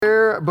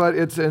but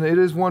it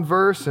is one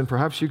verse, and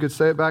perhaps you could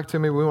say it back to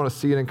me. We want to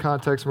see it in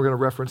context. We're going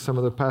to reference some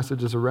of the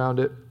passages around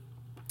it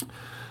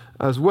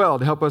as well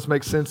to help us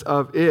make sense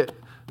of it.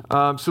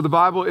 So the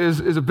Bible is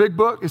a big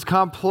book. It's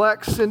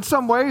complex in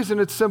some ways,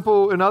 and it's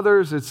simple in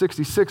others. It's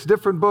 66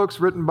 different books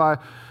written by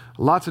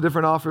lots of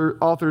different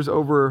authors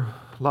over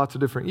lots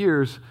of different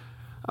years.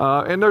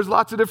 And there's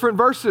lots of different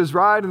verses,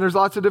 right? And there's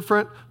lots of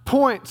different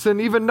points and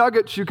even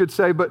nuggets, you could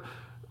say. But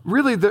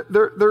really,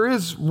 there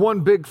is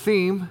one big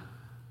theme.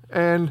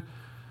 And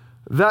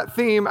that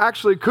theme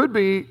actually could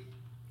be,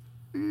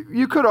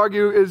 you could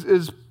argue,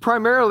 is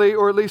primarily,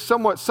 or at least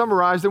somewhat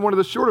summarized in one of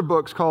the shorter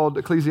books called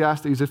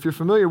Ecclesiastes. If you're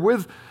familiar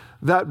with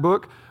that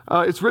book,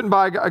 it's written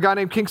by a guy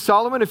named King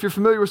Solomon. If you're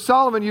familiar with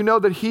Solomon, you know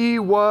that he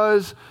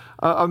was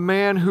a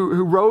man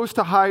who rose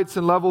to heights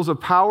and levels of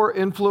power,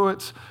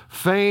 influence,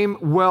 fame,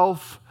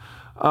 wealth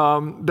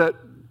that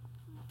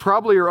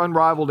probably are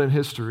unrivaled in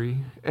history.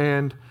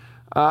 And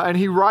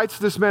he writes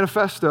this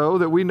manifesto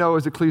that we know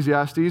as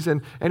Ecclesiastes,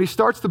 and he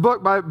starts the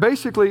book by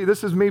basically,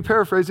 this is me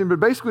paraphrasing, but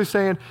basically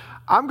saying,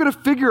 I'm going to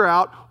figure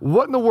out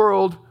what in the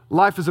world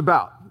life is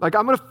about. Like,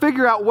 I'm going to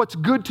figure out what's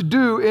good to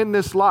do in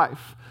this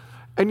life.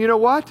 And you know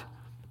what?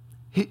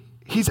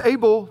 He's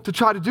able to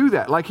try to do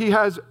that. Like, he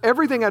has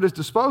everything at his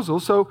disposal,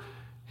 so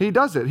he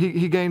does it.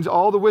 He gains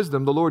all the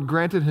wisdom. The Lord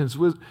granted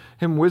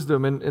him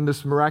wisdom in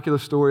this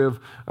miraculous story of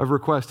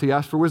request. He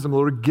asked for wisdom. The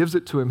Lord gives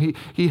it to him.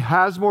 He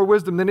has more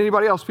wisdom than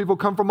anybody else. People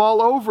come from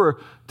all over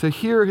to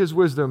hear his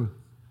wisdom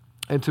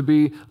and to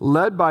be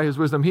led by his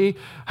wisdom. He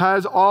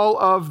has all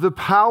of the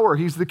power.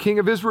 He's the king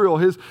of Israel.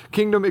 His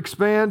kingdom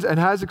expands and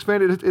has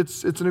expanded.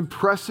 It's an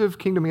impressive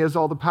kingdom. He has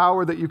all the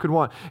power that you could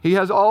want. He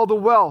has all the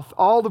wealth,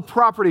 all the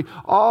property,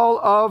 all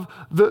of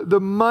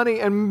the money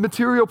and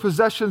material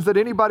possessions that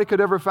anybody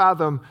could ever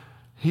fathom.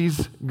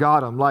 He's got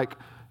them. Like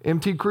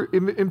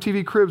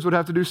MTV Cribs would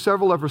have to do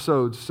several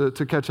episodes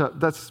to catch up.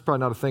 That's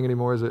probably not a thing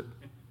anymore, is it?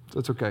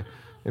 That's okay.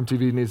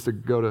 MTV needs to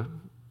go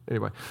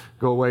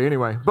away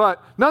anyway.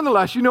 But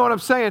nonetheless, you know what I'm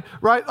saying,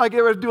 right? Like,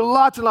 it would do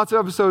lots and lots of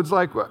episodes.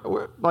 Like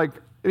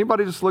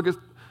anybody just look at.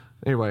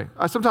 Anyway,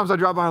 sometimes I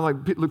drive by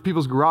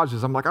people's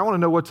garages. I'm like, I want to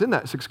know what's in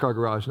that 6-car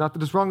garage. Not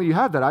that it's wrong that you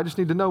have that. I just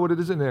need to know what it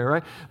is in there,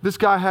 right? This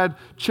guy had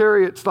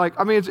chariots.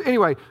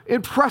 Anyway,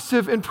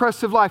 impressive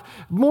life.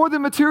 More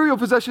than material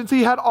possessions,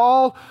 he had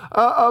all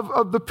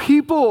of the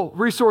people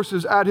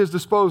resources at his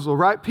disposal,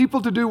 right?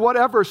 People to do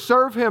whatever,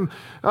 serve him,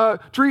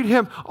 treat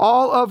him.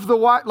 All of the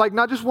wife, like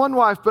not just one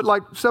wife, but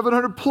like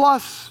 700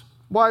 plus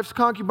wives,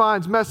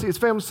 concubines, messy. It's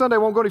Family Sunday. I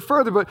won't go any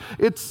further, but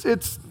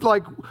it's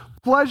like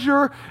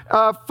pleasure,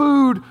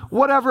 food,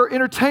 whatever,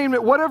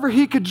 entertainment, whatever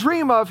he could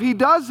dream of, he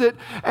does it.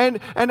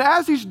 And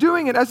as he's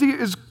doing it, as he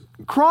is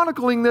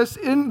chronicling this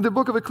in the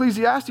book of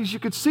Ecclesiastes, you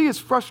could see his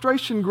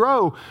frustration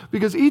grow,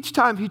 because each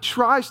time he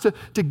tries to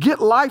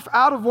get life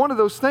out of one of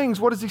those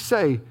things, what does he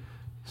say? He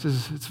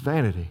says, it's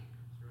vanity.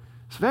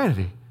 It's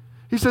vanity.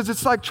 He says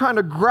it's like trying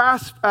to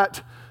grasp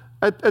at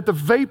the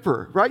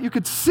vapor, right? You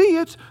could see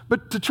it,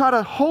 but to try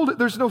to hold it,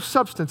 there's no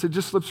substance. It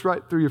just slips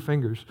right through your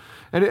fingers.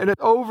 And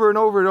over and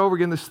over and over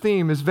again, this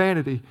theme is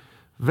vanity,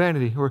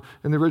 or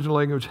in the original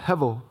language,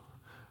 hevel.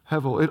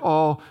 It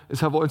all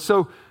is hevel. And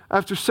so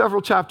after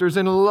several chapters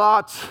and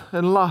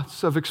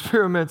lots of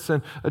experiments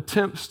and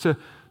attempts to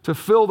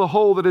fill the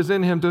hole that is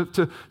in him,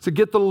 to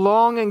get the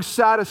longing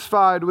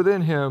satisfied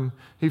within him,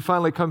 he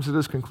finally comes to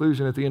this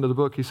conclusion at the end of the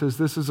book. He says,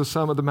 this is the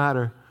sum of the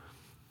matter.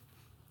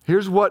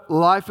 Here's what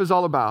life is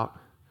all about: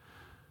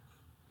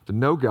 to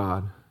know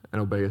God and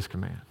obey his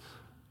commands.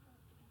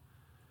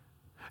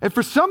 And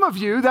for some of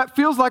you, that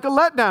feels like a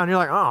letdown. You're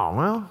like, oh,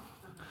 well,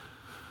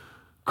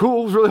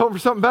 cool. I was really hoping for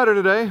something better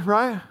today,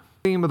 right?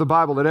 The theme of the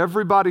Bible that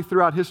everybody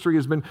throughout history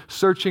has been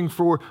searching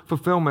for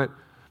fulfillment,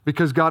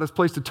 because God has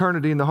placed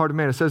eternity in the heart of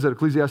man. It says that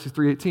Ecclesiastes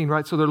 3:18,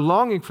 right? So they're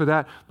longing for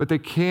that, but they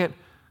can't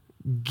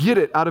get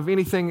it out of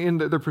anything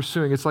that they're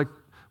pursuing. It's like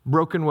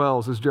broken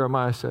wells, as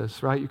Jeremiah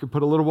says, right? You could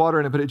put a little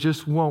water in it, but it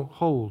just won't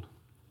hold.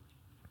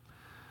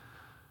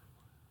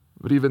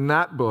 But even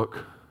that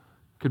book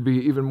could be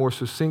even more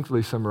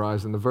succinctly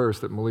summarized in the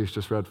verse that Melise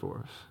just read for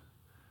us.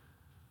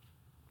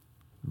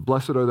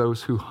 Blessed are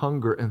those who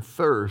hunger and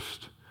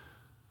thirst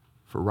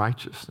for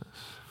righteousness,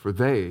 for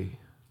they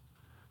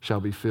shall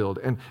be filled.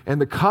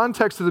 And the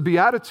context of the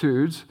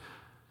Beatitudes,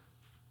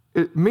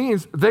 it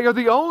means they are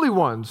the only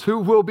ones who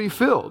will be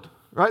filled.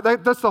 Right?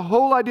 That's the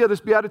whole idea of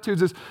this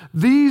Beatitudes, is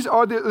these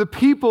are the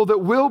people that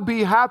will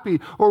be happy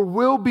or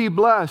will be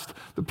blessed.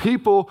 The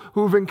people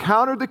who've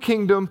encountered the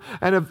kingdom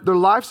and their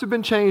lives have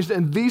been changed,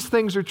 and these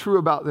things are true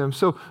about them.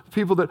 So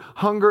people that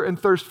hunger and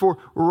thirst for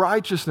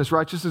righteousness.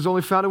 Righteousness is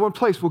only found in one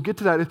place. We'll get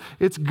to that.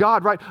 It's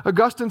God, right?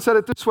 Augustine said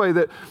it this way,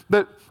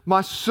 that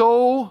my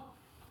soul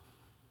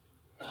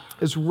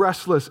is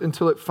restless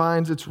until it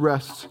finds its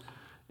rest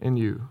in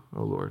you,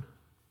 O Lord.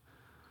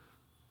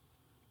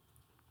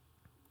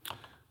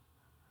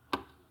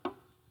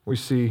 We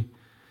see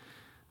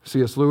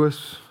C.S.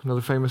 Lewis,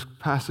 another famous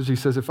passage. He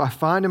says, if I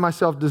find in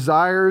myself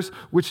desires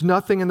which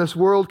nothing in this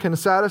world can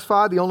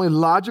satisfy, the only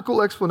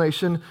logical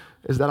explanation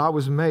is that I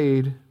was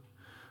made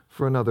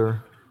for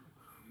another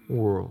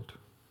world.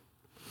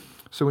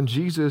 So when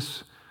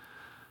Jesus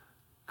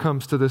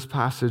comes to this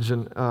passage,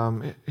 and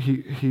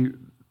it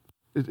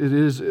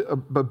is a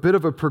bit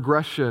of a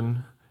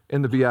progression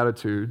in the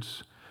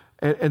Beatitudes,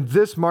 and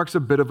this marks a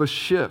bit of a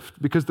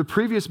shift, because the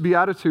previous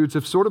Beatitudes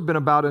have sort of been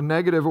about a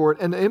negative or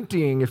an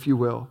emptying, if you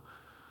will.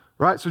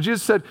 Right? So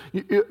Jesus said,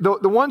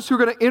 the ones who are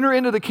going to enter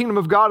into the kingdom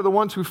of God are the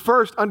ones who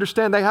first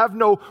understand they have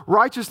no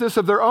righteousness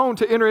of their own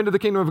to enter into the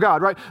kingdom of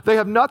God, right? They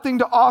have nothing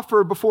to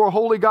offer before a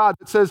holy God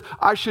that says,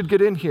 I should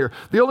get in here.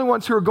 The only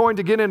ones who are going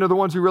to get in are the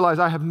ones who realize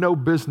I have no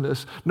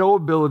business, no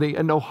ability,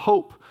 and no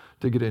hope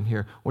to get in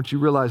here. Once you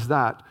realize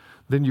that,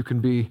 then you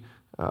can be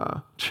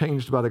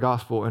changed by the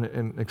gospel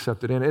and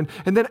accepted in.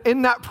 And then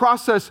in that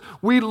process,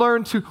 we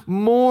learn to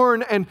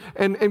mourn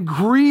and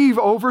grieve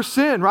over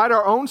sin, right?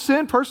 Our own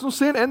sin, personal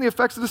sin, and the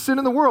effects of the sin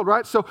in the world,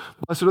 right? So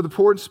blessed are the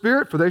poor in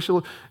spirit, for they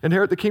shall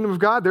inherit the kingdom of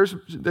God.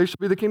 They shall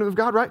be the kingdom of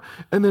God, right?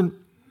 And then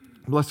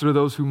blessed are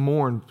those who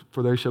mourn,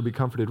 for they shall be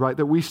comforted, right?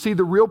 That we see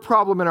the real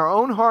problem in our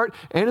own heart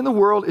and in the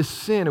world is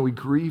sin, and we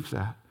grieve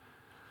that.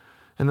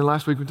 And then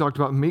last week we talked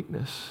about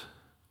meekness.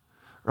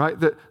 Right?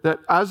 That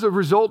as a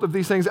result of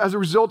these things, as a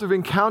result of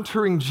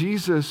encountering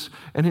Jesus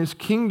and his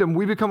kingdom,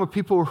 we become a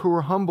people who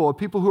are humble, a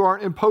people who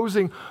aren't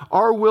imposing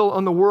our will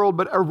on the world,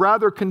 but are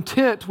rather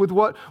content with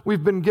what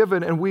we've been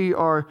given, and we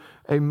are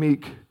a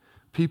meek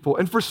people.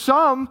 And for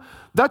some,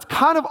 that's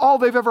kind of all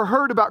they've ever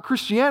heard about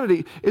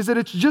Christianity, is that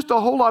it's just a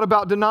whole lot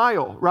about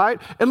denial,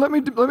 right? And let me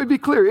be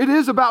clear, it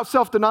is about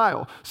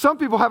self-denial. Some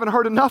people haven't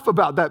heard enough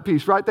about that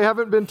piece, right? They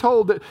haven't been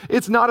told that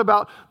it's not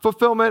about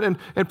fulfillment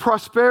and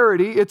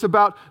prosperity. It's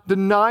about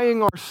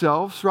denying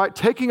ourselves, right?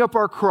 Taking up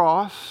our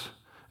cross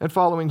and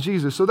following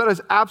Jesus. So that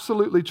is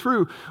absolutely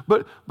true.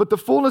 But the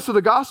fullness of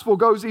the gospel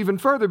goes even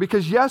further,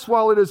 because yes,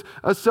 while it is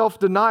a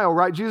self-denial,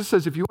 right? Jesus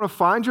says, if you want to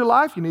find your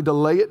life, you need to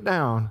lay it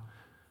down.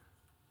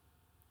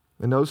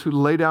 And those who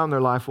lay down their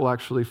life will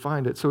actually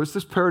find it. So it's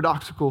this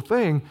paradoxical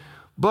thing,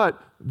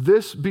 but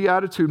this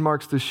beatitude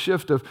marks the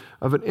shift of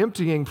an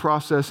emptying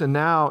process and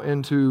now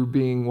into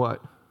being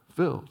what?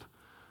 Filled.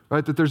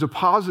 Right? That there's a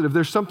positive,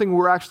 there's something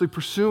we're actually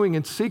pursuing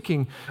and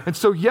seeking. And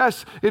so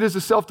yes, it is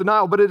a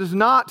self-denial, but it is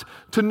not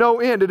to no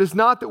end. It is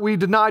not that we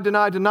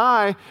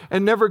deny,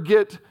 and never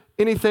get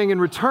anything in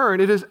return.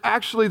 It is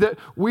actually that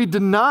we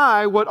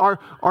deny what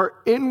our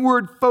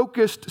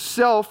inward-focused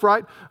self,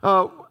 right?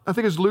 I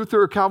think it's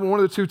Luther or Calvin, one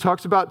of the two,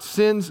 talks about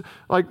sins,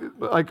 like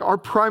our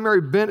primary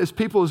bent as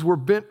people is we're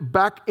bent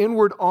back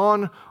inward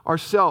on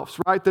ourselves,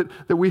 right?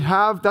 That we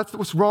have, that's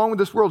what's wrong with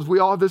this world, is we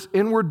all have this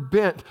inward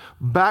bent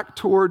back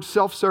towards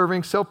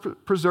self-serving,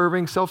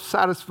 self-preserving,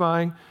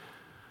 self-satisfying,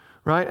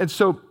 right? And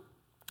so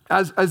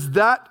as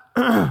that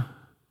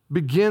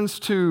begins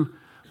to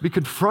be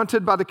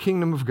confronted by the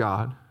kingdom of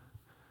God,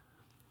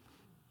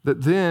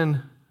 that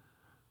then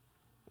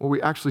what we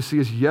actually see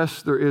is,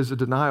 yes, there is a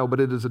denial, but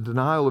it is a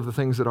denial of the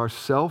things that our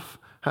self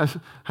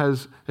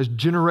has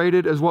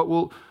generated as what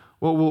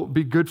will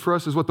be good for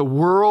us, is what the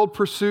world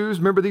pursues.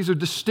 Remember, these are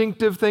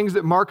distinctive things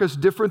that mark us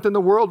different than the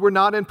world. We're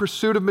not in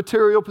pursuit of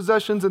material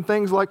possessions and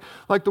things like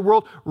the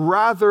world.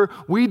 Rather,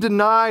 we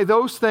deny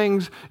those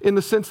things in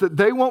the sense that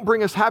they won't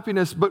bring us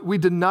happiness, but we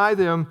deny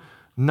them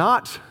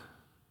not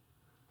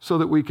so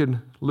that we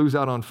can lose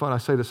out on fun. I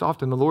say this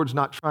often, the Lord's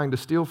not trying to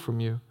steal from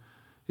you.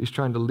 He's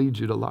trying to lead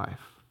you to life.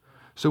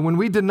 So when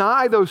we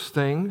deny those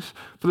things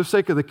for the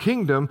sake of the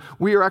kingdom,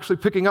 we are actually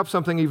picking up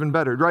something even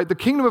better, right? The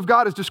kingdom of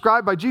God is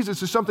described by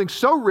Jesus as something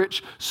so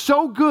rich,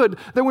 so good,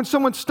 that when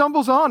someone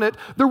stumbles on it,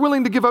 they're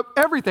willing to give up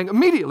everything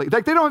immediately.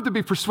 Like, they don't have to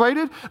be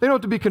persuaded. They don't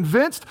have to be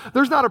convinced.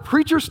 There's not a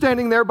preacher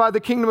standing there by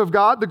the kingdom of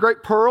God, the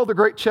great pearl, the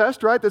great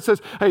chest, right? That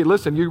says, hey,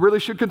 listen, you really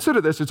should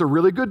consider this. It's a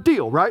really good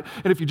deal, right?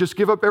 And if you just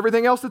give up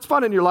everything else that's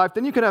fun in your life,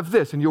 then you can have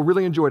this and you'll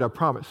really enjoy it, I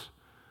promise.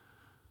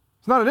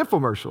 It's not an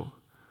infomercial.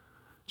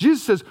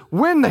 Jesus says,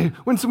 when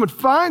someone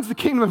finds the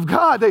kingdom of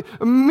God, they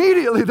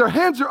immediately, their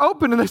hands are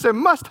open and they say,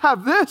 must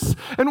have this.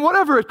 And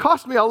whatever it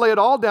costs me, I'll lay it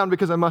all down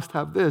because I must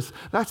have this.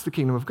 That's the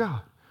kingdom of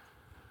God.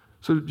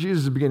 So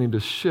Jesus is beginning to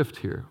shift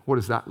here. What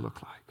does that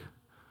look like?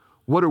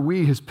 What are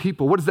we, his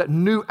people? What does that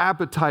new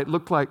appetite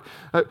look like?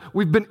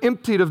 We've been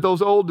emptied of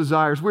those old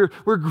desires. We're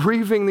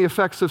grieving the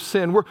effects of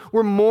sin.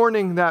 We're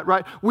mourning that,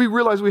 right? We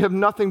realize we have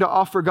nothing to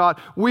offer God.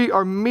 We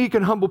are meek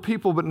and humble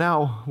people, but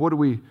now what do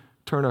we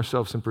turn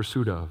ourselves in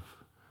pursuit of?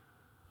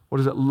 What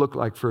does that look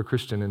like for a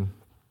Christian? And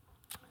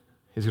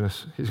he's going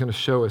to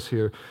show us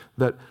here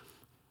that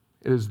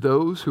it is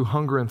those who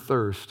hunger and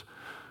thirst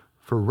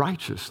for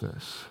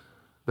righteousness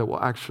that will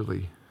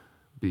actually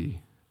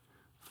be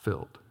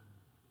filled.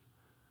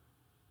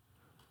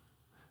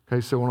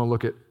 Okay, so I want to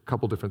look at a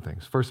couple different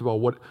things. First of all,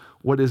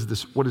 what is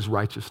this? What is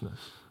righteousness?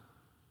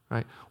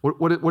 Right?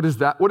 What is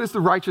that? What is the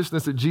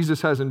righteousness that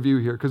Jesus has in view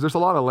here? Because there's a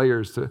lot of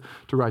layers to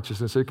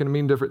righteousness. It can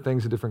mean different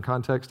things in different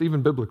contexts,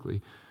 even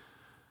biblically.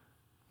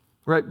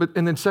 Right,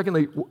 and then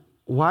secondly,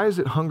 why is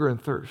it hunger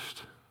and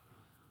thirst?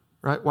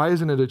 Right, why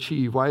isn't it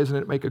achieve? Why isn't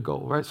it make a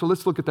goal? Right, so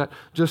let's look at that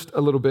just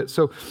a little bit.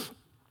 So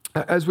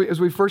as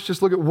we first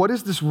just look at what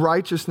is this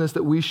righteousness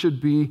that we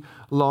should be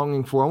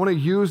longing for. I want to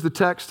use the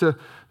text to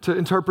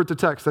interpret the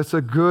text. That's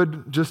a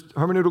good just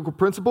hermeneutical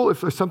principle.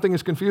 If there's something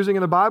is confusing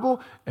in the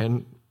Bible,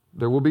 and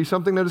there will be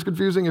something that is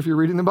confusing if you're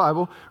reading the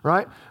Bible,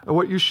 right?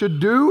 What you should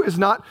do is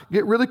not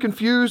get really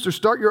confused or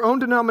start your own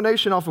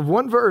denomination off of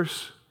one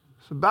verse.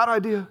 It's a bad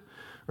idea,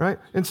 right?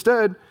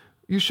 Instead,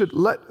 you should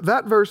let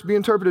that verse be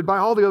interpreted by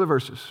all the other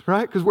verses,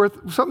 right? Because where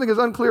something is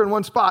unclear in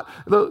one spot,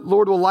 the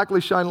Lord will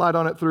likely shine light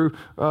on it through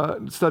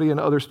study in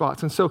other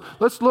spots. And so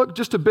let's look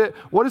just a bit.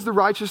 What is the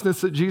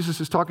righteousness that Jesus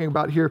is talking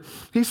about here?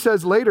 He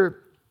says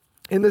later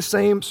in the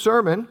same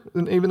sermon,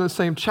 and even in the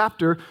same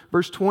chapter,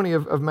 verse 20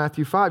 of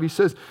Matthew 5, he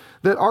says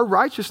that our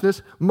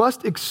righteousness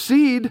must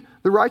exceed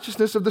the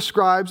righteousness of the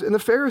scribes and the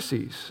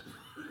Pharisees.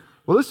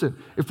 Well,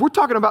 listen, if we're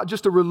talking about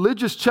just a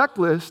religious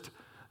checklist,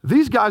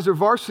 these guys are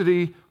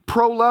varsity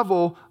pro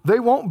level.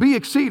 They won't be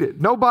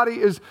exceeded. Nobody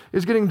is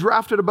getting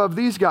drafted above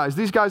these guys.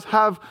 These guys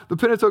have the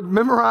Pentateuch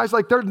memorized.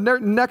 Like they're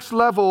next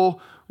level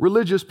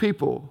religious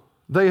people.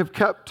 They have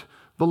kept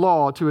the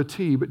law to a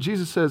T. But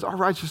Jesus says our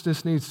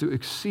righteousness needs to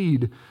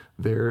exceed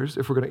theirs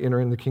if we're going to enter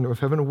in the kingdom of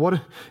heaven.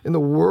 What in the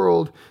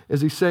world is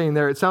he saying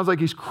there? It sounds like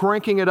he's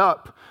cranking it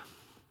up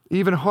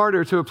even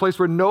harder to a place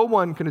where no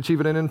one can achieve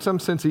it. And in some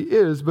sense he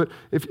is, but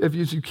if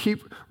you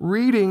keep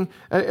reading,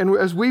 and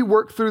as we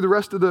work through the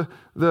rest of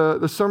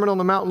the Sermon on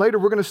the Mount later,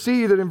 we're going to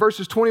see that in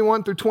verses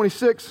 21 through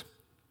 26,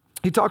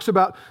 he talks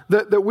about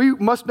that we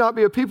must not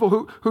be a people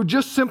who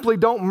just simply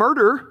don't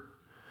murder,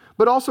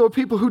 but also a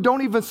people who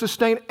don't even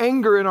sustain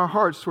anger in our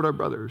hearts toward our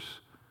brothers.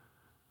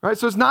 Right?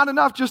 So it's not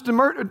enough just to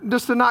murder,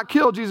 just to not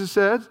kill, Jesus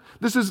said.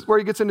 This is where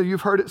he gets into,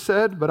 you've heard it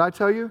said, but I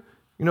tell you.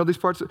 You know these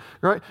parts,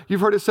 right? You've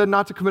heard it said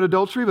not to commit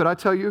adultery, but I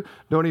tell you,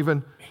 don't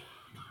even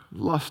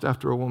lust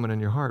after a woman in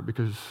your heart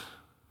because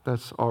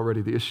that's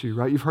already the issue,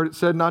 right? You've heard it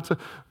said not to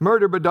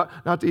murder, but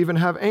not to even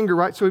have anger,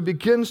 right? So he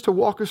begins to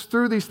walk us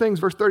through these things.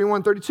 Verse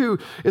 31, 32,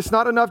 it's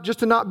not enough just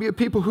to not be a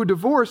people who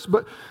divorce,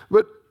 but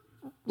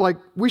like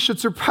we should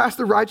surpass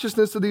the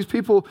righteousness of these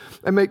people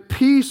and make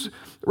peace,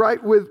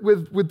 right,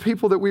 with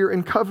people that we are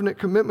in covenant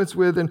commitments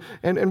with,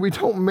 and we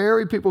don't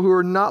marry people who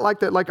are not like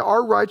that. Like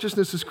our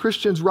righteousness as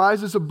Christians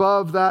rises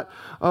above that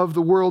of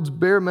the world's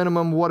bare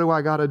minimum. What do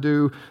I got to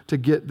do to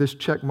get this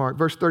check mark?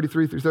 Verse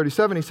 33 through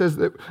 37, he says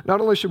that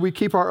not only should we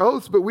keep our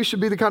oaths, but we should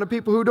be the kind of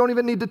people who don't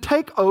even need to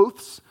take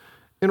oaths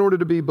in order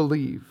to be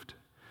believed.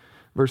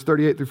 Verse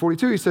 38 through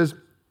 42, he says,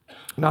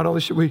 not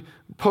only should we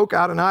poke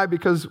out an eye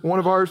because one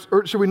of ours,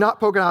 or should we not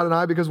poke out an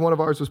eye because one of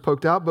ours was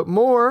poked out, but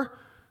more,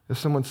 if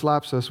someone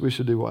slaps us, we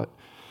should do what?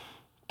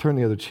 Turn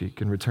the other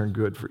cheek and return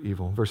good for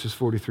evil. Verses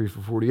 43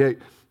 through 48,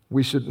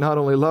 we should not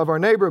only love our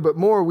neighbor, but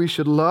more, we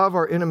should love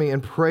our enemy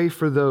and pray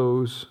for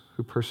those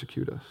who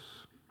persecute us.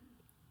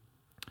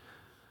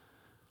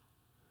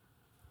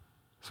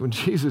 So when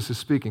Jesus is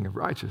speaking of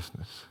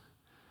righteousness,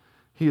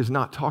 he is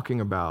not talking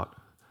about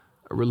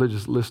a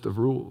religious list of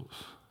rules.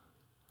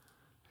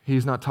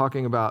 He's not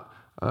talking about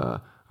a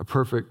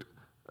perfect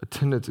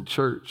attendance at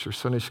church or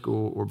Sunday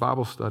school or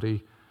Bible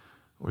study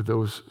or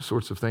those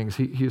sorts of things.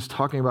 He is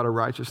talking about a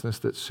righteousness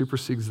that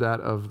supersedes that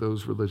of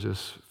those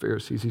religious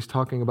Pharisees. He's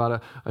talking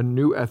about a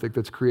new ethic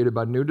that's created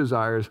by new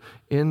desires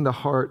in the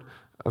heart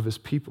of his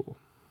people.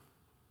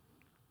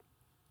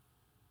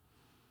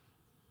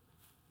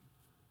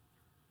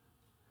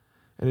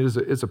 And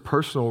it's a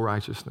personal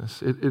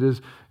righteousness.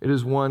 It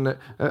is one that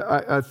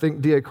I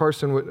think D.A.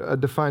 Carson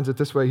defines it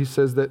this way. He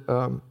says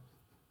that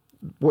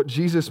what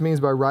Jesus means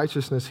by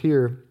righteousness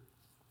here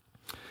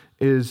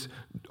is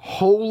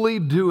wholly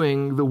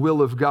doing the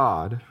will of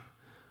God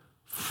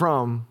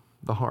from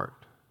the heart.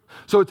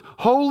 So it's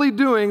wholly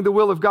doing the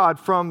will of God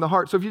from the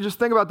heart. So if you just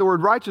think about the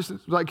word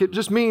righteousness, like it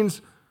just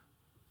means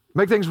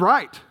make things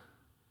right?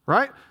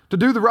 To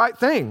do the right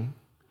thing.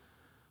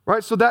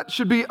 Right? So that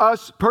should be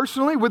us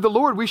personally with the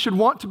Lord. We should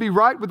want to be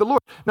right with the Lord.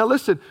 Now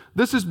listen,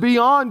 this is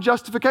beyond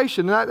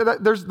justification.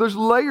 There's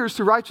layers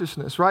to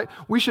righteousness, right?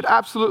 We should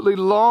absolutely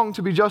long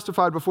to be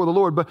justified before the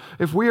Lord. But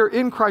if we are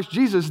in Christ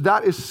Jesus,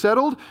 that is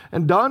settled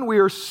and done. We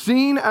are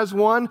seen as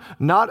one,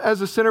 not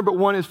as a sinner, but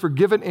one is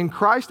forgiven in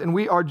Christ, and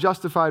we are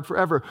justified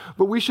forever.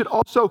 But we should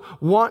also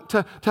want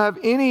to have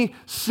any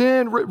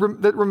sin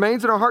that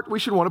remains in our heart, we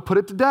should want to put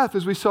it to death,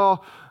 as we saw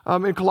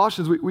in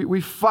Colossians.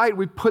 We fight,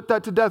 we put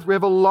that to death. We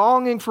have a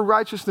longing for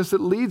righteousness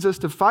that leads us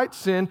to fight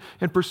sin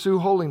and pursue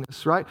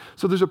holiness, right?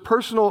 So there's a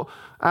personal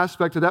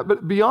aspect of that.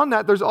 But beyond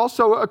that, there's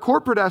also a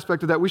corporate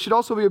aspect of that. We should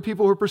also be a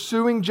people who are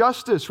pursuing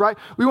justice, right?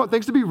 We want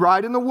things to be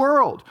right in the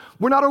world.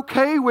 We're not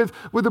okay with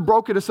the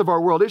brokenness of our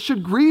world. It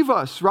should grieve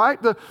us,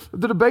 right? The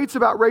debates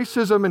about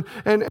racism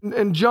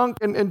and junk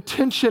and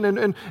tension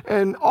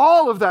and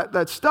all of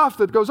that stuff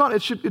that goes on,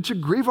 it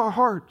should grieve our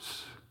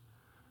hearts.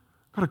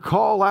 Got a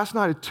call last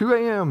night at 2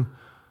 a.m.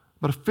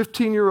 about a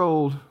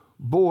 15-year-old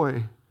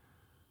boy,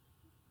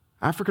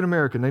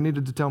 African-American. They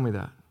needed to tell me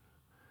that.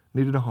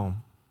 Needed a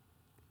home.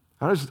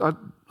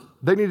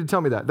 They needed to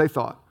tell me that. They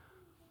thought.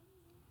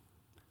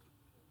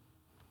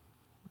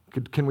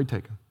 Can we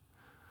take him?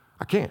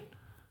 I can't.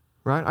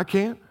 Right? I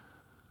can't.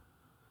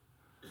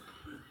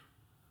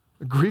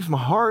 grieves my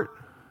heart,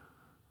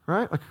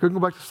 right? Like I couldn't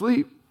go back to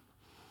sleep.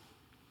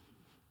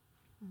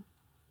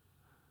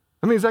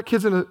 That means that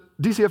kid's in a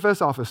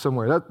DCFS office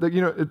somewhere. That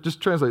it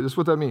just translates. That's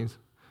what that means.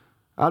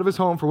 Out of his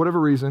home for whatever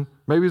reason.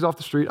 Maybe he's off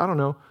the street. I don't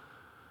know.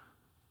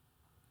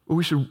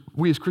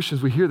 We as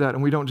Christians, we hear that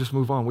and we don't just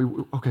move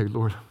on. Okay,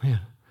 Lord, man,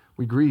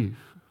 we grieve,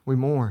 we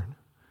mourn,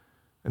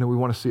 and then we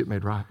want to see it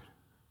made right.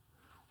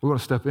 We want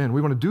to step in.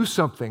 We want to do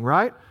something,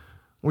 right?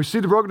 When we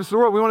see the brokenness of the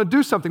world, we want to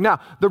do something. Now,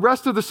 the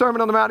rest of the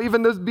Sermon on the Mount,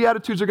 even the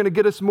Beatitudes are going to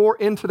get us more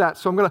into that.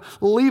 So I'm going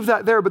to leave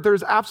that there, but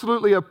there's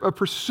absolutely a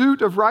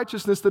pursuit of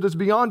righteousness that is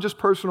beyond just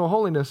personal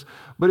holiness,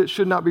 but it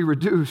should not be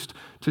reduced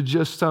to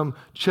just some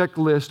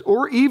checklist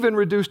or even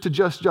reduced to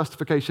just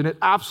justification. It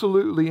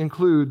absolutely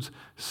includes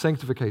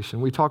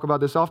sanctification. We talk about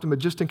this often, but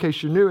just in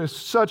case you're new, it's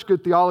such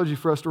good theology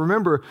for us to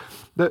remember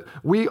that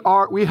we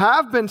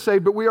have been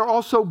saved, but we are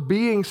also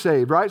being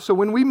saved, right? So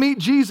when we meet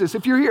Jesus,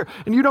 if you're here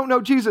and you don't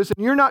know Jesus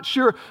and you're not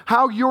sure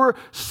how your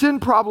sin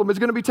problem is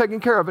going to be taken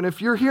care of, and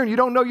if you're here and you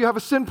don't know you have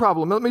a sin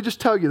problem, let me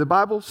just tell you, the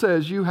Bible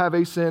says you have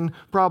a sin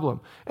problem,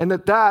 and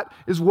that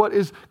is what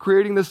is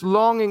creating this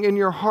longing in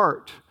your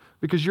heart,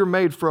 because you're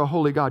made for a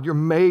holy God. You're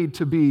made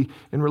to be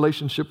in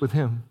relationship with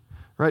Him,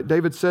 right?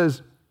 David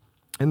says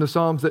in the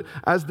Psalms that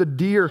as the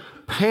deer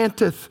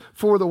panteth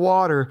for the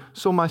water,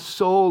 so my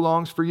soul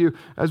longs for you.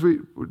 As we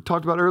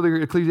talked about earlier,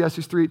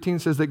 Ecclesiastes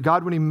 3:18 says that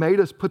God, when He made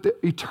us, put the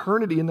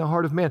eternity in the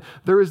heart of man.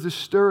 There is this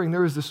stirring,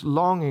 there is this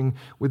longing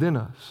within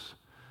us.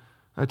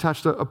 I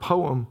attached a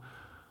poem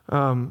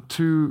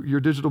to your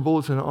digital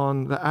bulletin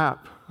on the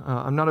app.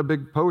 I'm not a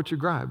big poetry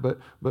guy, but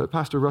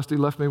Pastor Rusty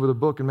left me with a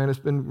book, and man, it's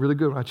been really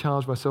good when I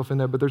challenge myself in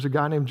there. But there's a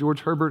guy named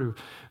George Herbert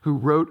who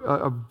wrote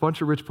a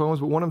bunch of rich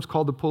poems, but one of them's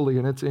called The Pulley,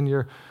 and it's in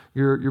your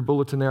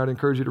bulletin there. I'd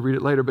encourage you to read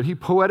it later. But he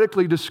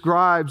poetically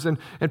describes and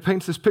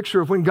paints this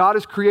picture of when God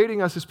is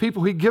creating us as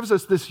people, He gives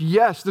us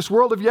this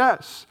world of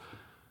yes,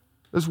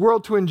 this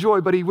world to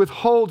enjoy, but He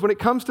withholds, when it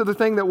comes to the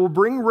thing that will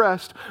bring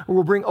rest or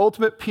will bring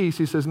ultimate peace,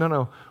 He says,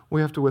 no, we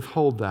have to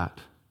withhold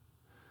that.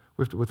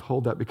 We have to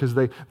withhold that because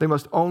they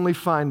must only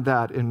find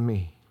that in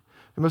me.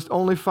 They must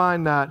only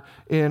find that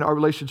in our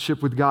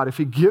relationship with God. If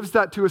He gives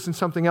that to us in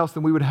something else,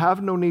 then we would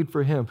have no need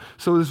for Him.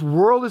 So this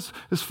world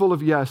is full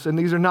of yes, and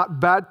these are not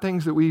bad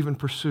things that we even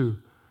pursue.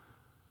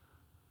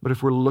 But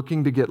if we're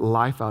looking to get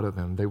life out of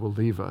them, they will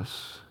leave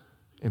us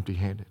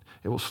empty-handed.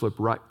 It will slip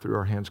right through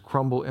our hands,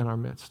 crumble in our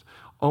midst.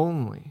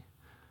 Only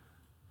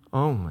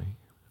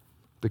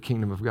the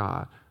kingdom of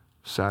God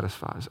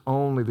satisfies.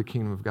 Only the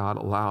kingdom of God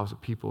allows a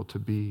people to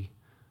be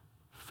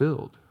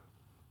filled.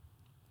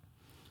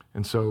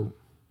 And so,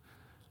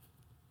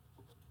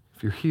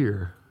 if you're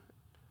here,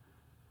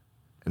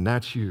 and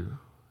that's you,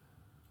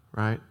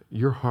 right?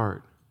 Your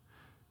heart,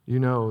 you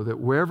know that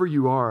wherever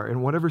you are,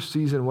 in whatever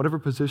season, whatever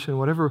position,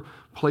 whatever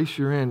place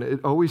you're in, it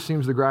always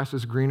seems the grass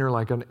is greener,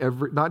 like on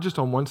not just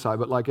on one side,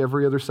 but like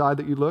every other side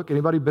that you look.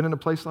 Anybody been in a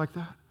place like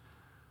that?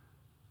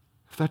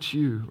 If that's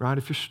you, right?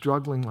 If you're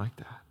struggling like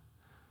that,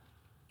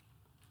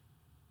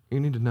 you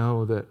need to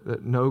know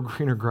that no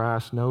greener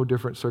grass, no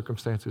different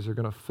circumstances are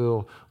going to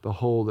fill the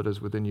hole that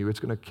is within you. It's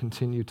going to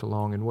continue to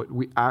long. And what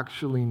we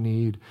actually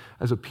need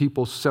as a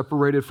people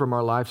separated from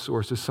our life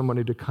source is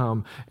somebody to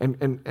come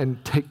and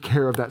take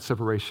care of that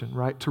separation,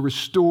 right? To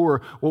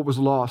restore what was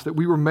lost. That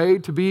we were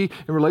made to be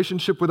in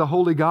relationship with a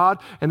holy God,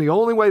 and the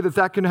only way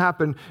that can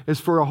happen is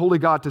for a holy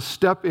God to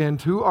step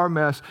into our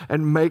mess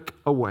and make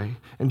a way.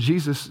 And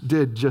Jesus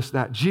did just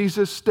that.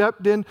 Jesus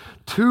stepped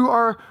into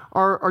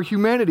our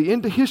humanity,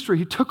 into history.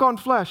 He took on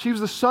flesh. He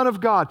was the Son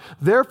of God,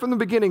 there from the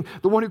beginning,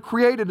 the one who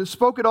created and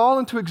spoke it all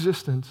into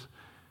existence.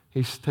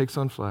 He takes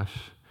on flesh.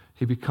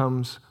 He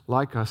becomes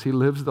like us. He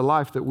lives the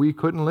life that we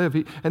couldn't live.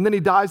 And then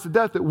He dies the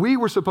death that we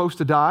were supposed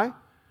to die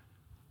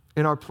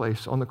in our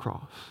place on the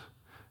cross.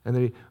 And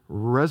then He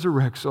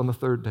resurrects on the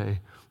third day,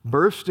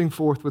 bursting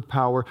forth with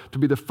power to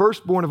be the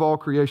firstborn of all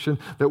creation,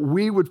 that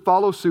we would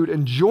follow suit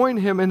and join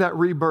Him in that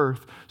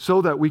rebirth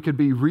so that we could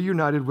be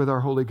reunited with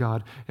our holy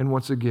God and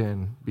once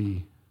again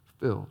be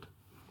filled.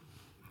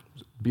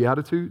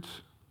 Beatitudes,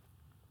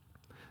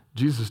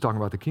 Jesus is talking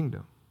about the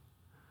kingdom.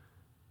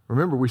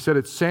 Remember, we said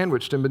it's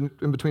sandwiched in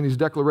between these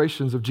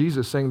declarations of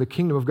Jesus saying the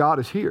kingdom of God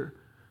is here.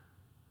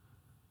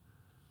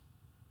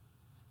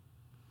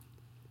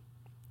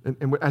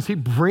 And as He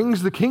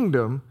brings the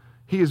kingdom,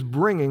 He is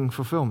bringing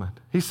fulfillment.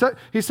 He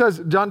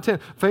says, John 10,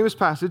 famous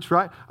passage,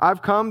 right?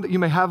 I've come that you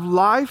may have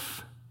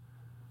life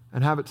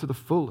and have it to the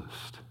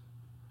fullest.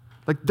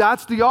 Like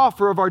that's the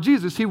offer of our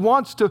Jesus. He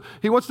wants to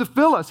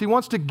fill us. He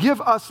wants to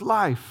give us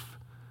life.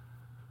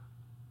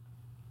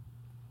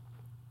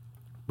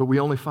 But we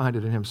only find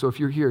it in Him. So if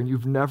you're here and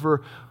you've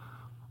never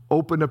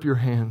opened up your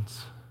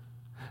hands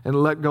and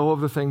let go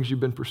of the things you've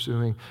been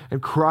pursuing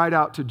and cried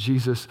out to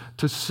Jesus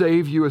to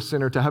save you, a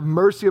sinner, to have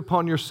mercy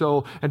upon your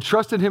soul and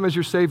trusted him as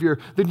your Savior,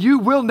 then you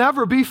will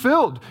never be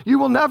filled. You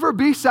will never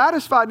be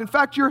satisfied. In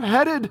fact, you're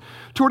headed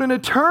toward an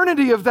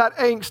eternity of that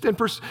angst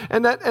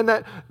and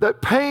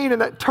that pain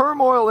and that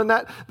turmoil and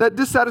that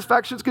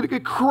dissatisfaction. It's going to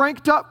get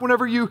cranked up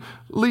whenever you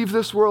leave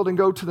this world and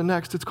go to the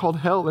next. It's called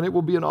hell, and it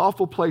will be an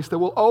awful place that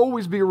will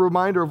always be a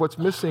reminder of what's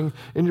missing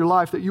in your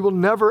life, that you will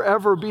never,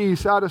 ever be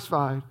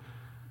satisfied.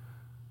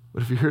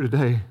 But if you're here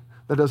today,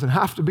 that doesn't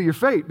have to be your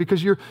fate,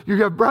 because you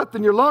have breath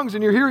in your lungs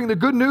and you're hearing the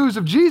good news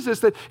of Jesus,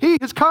 that he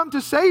has come to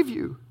save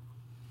you.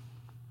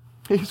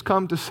 He's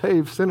come to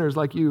save sinners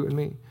like you and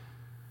me.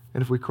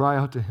 And if we cry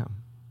out to him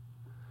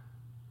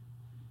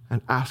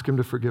and ask him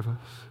to forgive us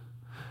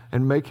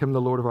and make him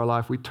the Lord of our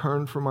life, we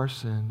turn from our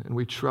sin and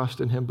we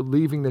trust in him,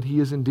 believing that he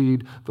is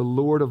indeed the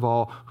Lord of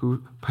all,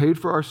 who paid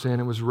for our sin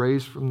and was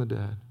raised from the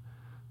dead.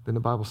 Then the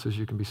Bible says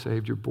you can be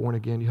saved. You're born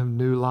again. You have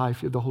new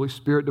life. You have the Holy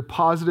Spirit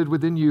deposited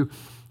within you,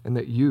 and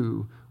that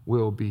you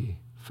will be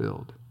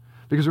filled.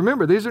 Because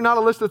remember, these are not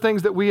a list of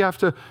things that we have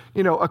to,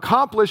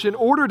 accomplish in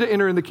order to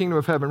enter in the kingdom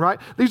of heaven, right?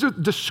 These are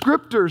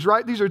descriptors,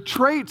 right? These are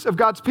traits of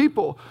God's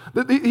people.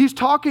 He's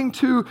talking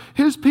to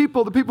his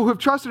people, the people who have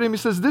trusted him. He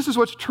says, this is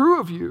what's true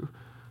of you.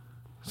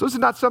 So this is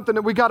not something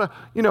that we got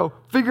to,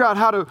 figure out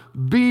how to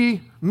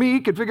be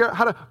meek and figure out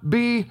how to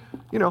be,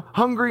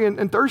 hungry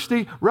and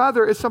thirsty.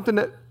 Rather, it's something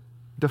that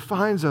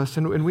defines us,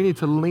 and we need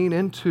to lean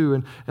into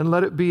and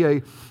let it be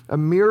a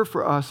mirror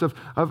for us of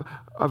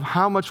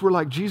how much we're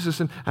like Jesus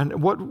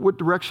and what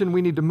direction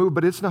we need to move.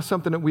 But it's not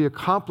something that we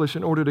accomplish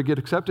in order to get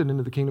accepted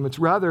into the kingdom. It's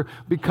rather,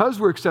 because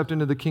we're accepted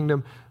into the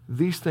kingdom,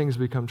 these things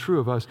become true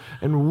of us.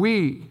 And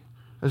we,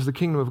 as the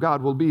kingdom of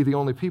God, will be the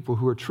only people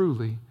who are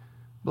truly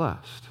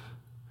blessed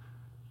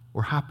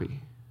or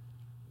happy.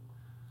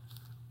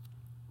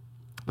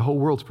 The whole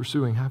world's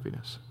pursuing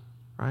happiness,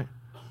 right?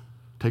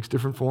 Takes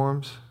different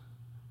forms,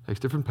 takes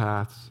different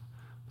paths.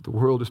 The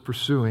world is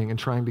pursuing and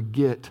trying to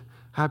get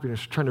happiness,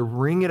 trying to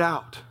wring it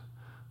out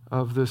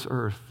of this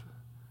earth.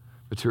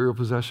 Material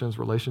possessions,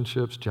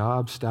 relationships,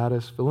 jobs,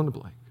 status, fill in the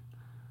blank.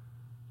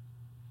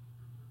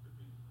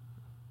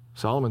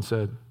 Solomon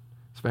said,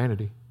 it's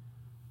vanity.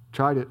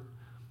 Tried it,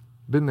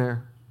 been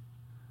there,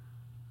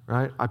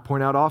 right? I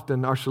point out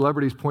often, our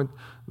celebrities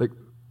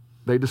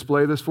they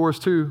display this for us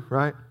too,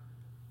 right?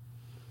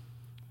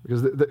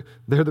 Because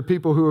they're the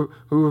people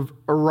who have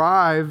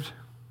arrived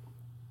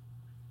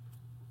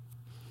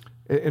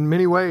in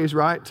many ways,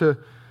 right, to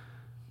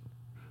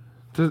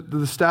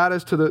the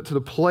status, to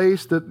the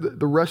place that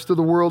the rest of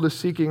the world is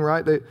seeking,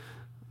 right? But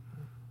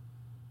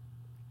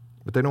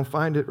they don't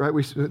find it, right?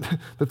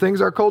 The things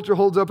our culture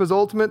holds up as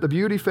ultimate, the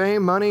beauty,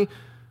 fame, money,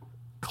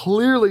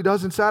 clearly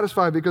doesn't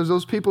satisfy, because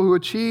those people who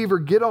achieve or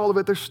get all of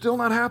it, they're still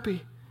not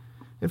happy.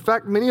 In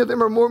fact, many of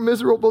them are more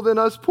miserable than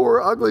us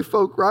poor, ugly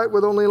folk, right,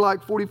 with only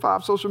like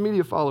 45 social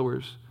media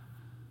followers.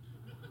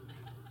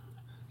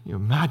 Can you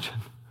imagine?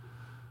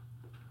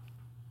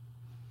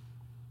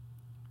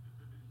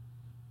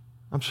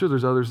 I'm sure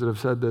there's others that have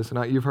said this,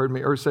 and you've heard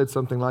me, or said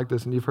something like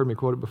this, and you've heard me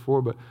quote it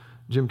before, but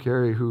Jim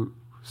Carrey, who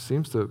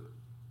seems to,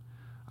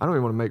 I don't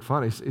even want to make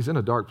fun, he's in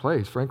a dark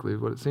place, frankly,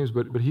 what it seems,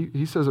 but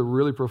he says a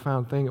really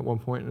profound thing at one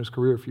point in his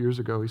career a few years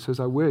ago. He says,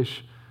 I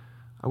wish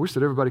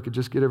that everybody could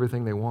just get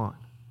everything they want.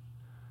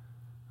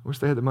 I wish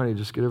they had the money to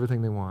just get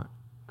everything they want,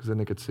 because then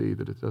they could see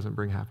that it doesn't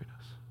bring happiness.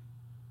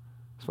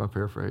 That's my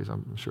paraphrase.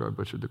 I'm sure I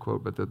butchered the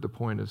quote, but the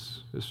point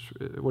is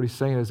what he's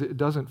saying is it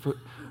doesn't,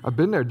 I've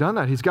been there, done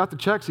that. He's got the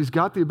checks, he's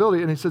got the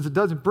ability, and he says it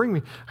doesn't bring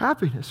me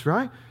happiness,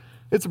 right?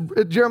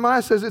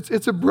 Jeremiah says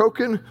it's a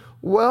broken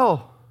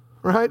well,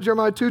 right?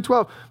 Jeremiah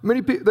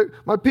 2:12.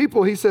 My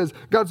people, he says,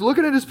 God's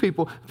looking at his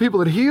people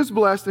that he has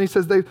blessed, and he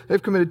says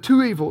they've committed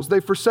two evils.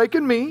 They've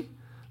forsaken me,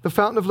 the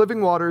fountain of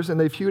living waters, and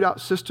they've hewed out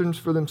cisterns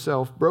for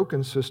themselves,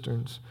 broken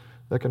cisterns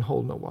that can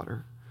hold no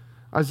water.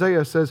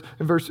 Isaiah says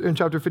in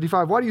chapter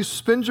 55, why do you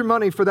spend your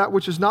money for that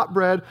which is not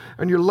bread,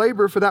 and your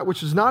labor for that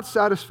which does not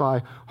satisfy?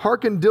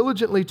 Hearken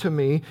diligently to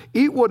me,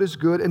 eat what is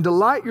good, and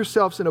delight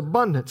yourselves in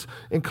abundance.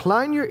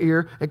 Incline your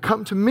ear and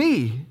come to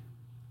me,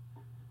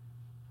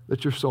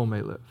 that your soul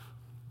may live.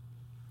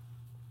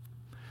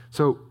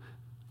 So,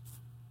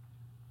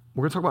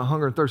 we're going to talk about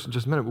hunger and thirst in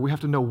just a minute, but we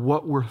have to know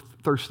what we're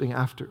thirsting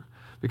after.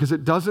 Because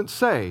it doesn't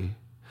say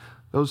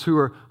those who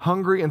are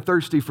hungry and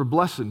thirsty for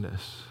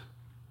blessedness,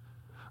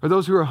 or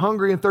those who are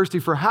hungry and thirsty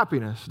for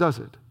happiness, does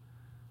it?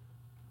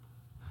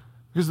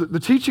 Because the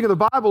teaching of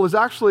the Bible is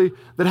actually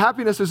that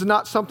happiness is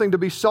not something to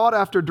be sought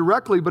after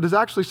directly, but is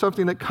actually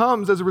something that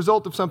comes as a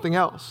result of something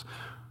else.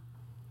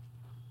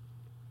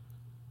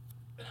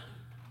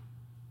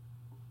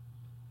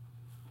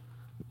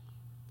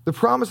 The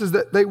promise is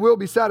that they will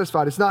be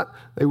satisfied. It's not,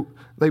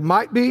 they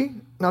might be,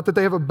 not that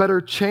they have a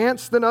better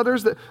chance than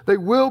others, that they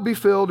will be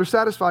filled or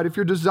satisfied. If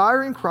you're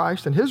desiring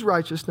Christ and his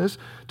righteousness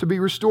to be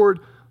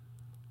restored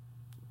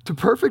to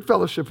perfect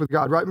fellowship with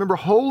God, right? Remember,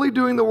 wholly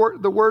doing the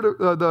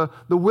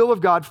will of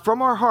God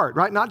from our heart,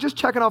 right? Not just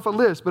checking off a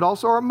list, but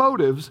also our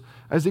motives,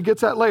 as he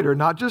gets at later.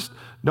 Not just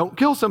don't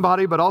kill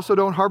somebody, but also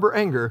don't harbor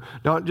anger.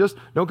 Don't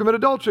commit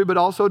adultery, but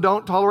also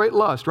don't tolerate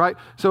lust, right?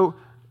 So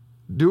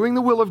doing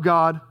the will of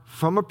God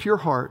from a pure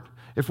heart,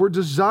 if we're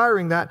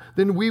desiring that,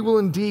 then we will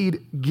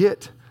indeed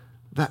get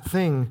that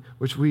thing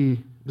which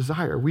we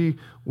desire. We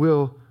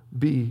will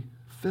be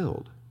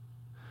filled.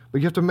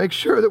 But you have to make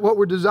sure that what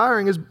we're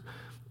desiring is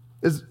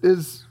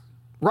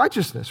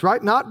righteousness,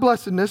 right? Not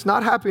blessedness,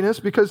 not happiness,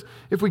 because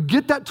if we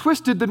get that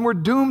twisted, then we're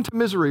doomed to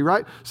misery,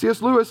 right?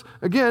 C.S. Lewis,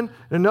 again,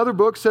 in another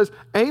book says,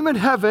 aim at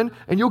heaven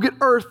and you'll get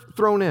earth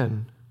thrown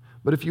in.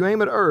 But if you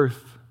aim at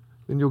earth,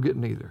 then you'll get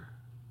neither.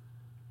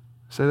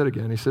 Say that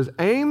again. He says,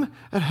 aim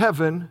at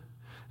heaven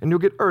and you'll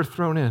get earth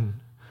thrown in.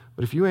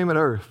 But if you aim at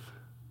earth,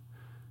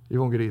 you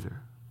won't get either,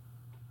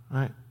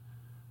 right?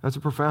 That's a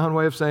profound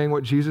way of saying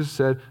what Jesus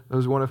said.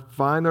 Those who want to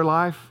find their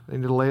life, they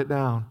need to lay it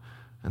down.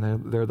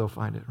 And there they'll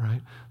find it, right?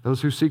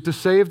 Those who seek to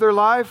save their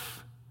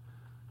life,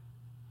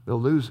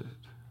 they'll lose it.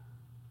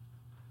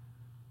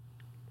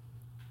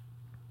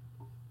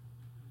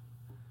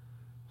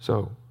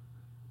 So,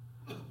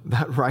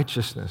 that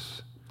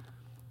righteousness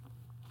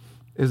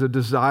is a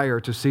desire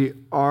to see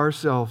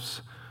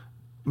ourselves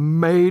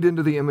made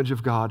into the image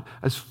of God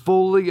as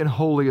fully and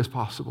wholly as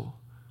possible.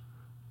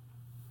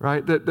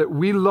 Right? That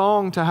we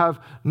long to have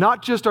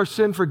not just our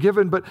sin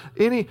forgiven, but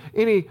any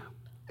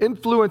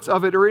influence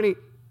of it or any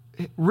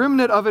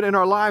remnant of it in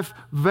our life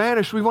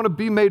vanish. We want to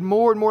be made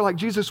more and more like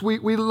Jesus. We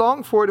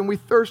long for it and we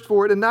thirst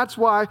for it. And that's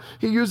why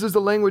he uses the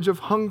language of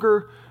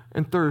hunger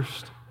and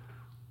thirst.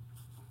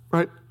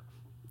 Right?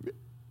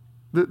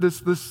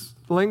 This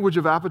language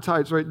of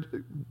appetites, right?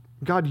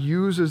 God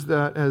uses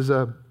that as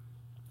a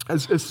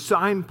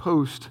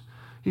signpost.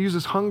 He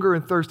uses hunger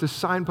and thirst as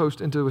signpost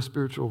into a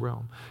spiritual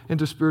realm,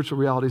 into spiritual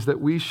realities,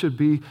 that we should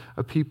be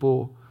a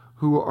people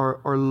who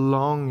are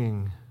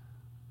longing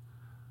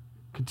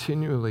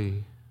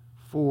continually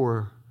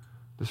for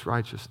this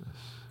righteousness.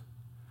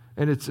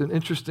 And it's an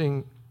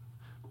interesting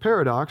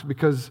paradox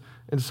because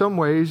in some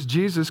ways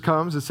Jesus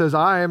comes and says,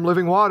 I am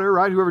living water,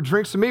 right? Whoever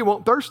drinks of me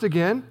won't thirst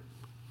again,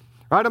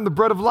 right? I'm the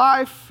bread of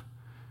life.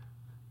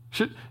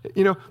 Should,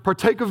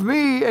 partake of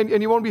me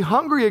and you won't be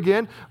hungry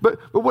again. But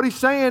what he's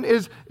saying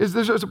is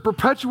there's a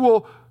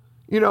perpetual,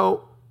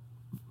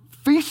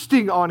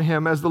 feasting on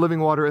him as the living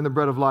water and the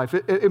bread of life.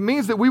 It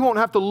means that we won't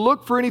have to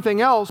look for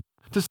anything else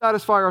to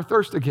satisfy our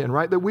thirst again,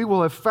 right? That we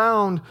will have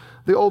found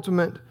the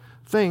ultimate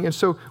thing. And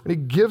so when he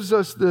gives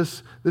us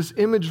this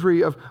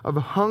imagery of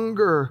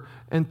hunger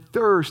and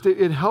thirst,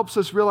 it helps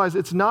us realize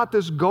it's not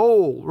this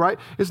goal, right?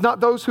 It's not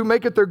those who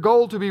make it their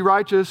goal to be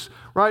righteous,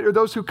 right? Or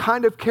those who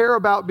kind of care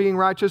about being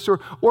righteous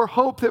or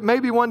hope that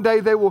maybe one day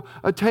they will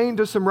attain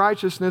to some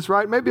righteousness,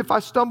 right? Maybe if I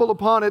stumble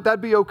upon it,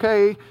 that'd be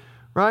okay,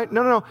 right?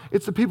 No.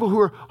 It's the people who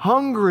are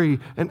hungry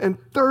and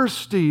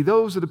thirsty.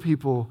 Those are the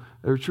people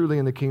that are truly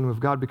in the kingdom of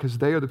God because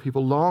they are the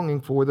people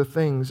longing for the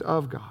things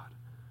of God.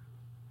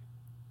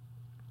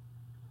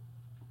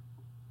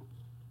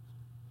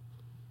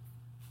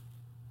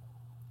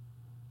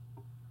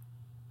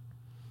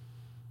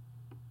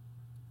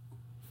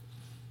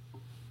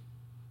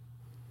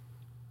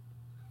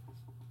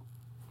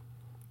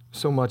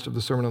 So much of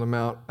the Sermon on the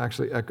Mount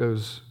actually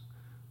echoes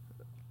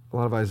a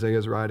lot of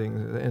Isaiah's writing.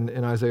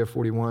 In Isaiah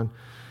 41,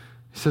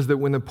 he says that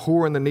when the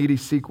poor and the needy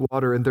seek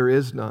water and there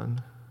is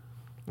none,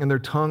 and their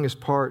tongue is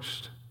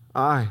parched,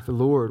 I, the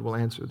Lord, will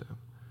answer them.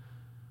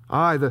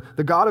 I,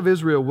 the God of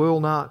Israel, will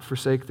not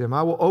forsake them.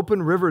 I will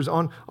open rivers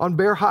on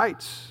bare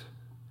heights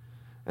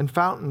and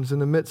fountains in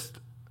the midst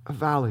of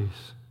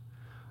valleys.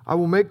 I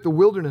will make the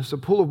wilderness a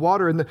pool of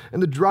water and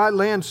the dry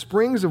land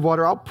springs of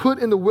water. I'll put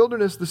in the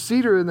wilderness the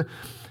cedar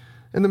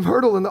and the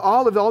myrtle and the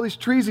olive, all these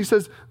trees, he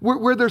says,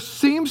 where there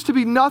seems to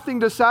be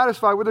nothing to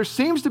satisfy, where there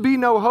seems to be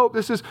no hope.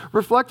 This is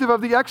reflective of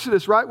the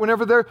Exodus, right?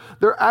 Whenever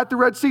they're at the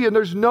Red Sea and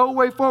there's no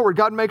way forward,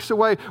 God makes a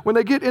way. When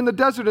they get in the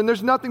desert and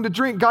there's nothing to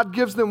drink, God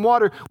gives them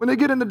water. When they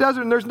get in the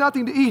desert and there's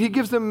nothing to eat, he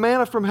gives them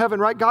manna from heaven,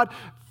 right? God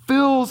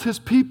fills his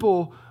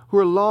people who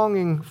are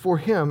longing for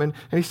him. And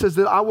he says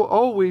that I will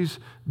always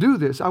do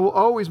this. I will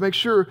always make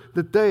sure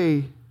that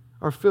they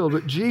are filled.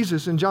 But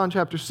Jesus in John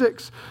chapter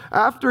 6,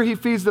 after he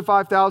feeds the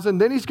 5,000,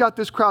 then he's got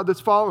this crowd that's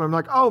following him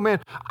like, oh man,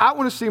 I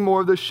want to see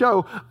more of this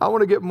show. I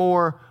want to get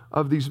more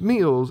of these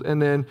meals.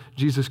 And then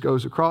Jesus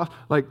goes across.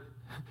 Like,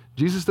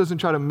 Jesus doesn't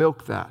try to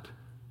milk that.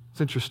 It's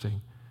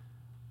interesting.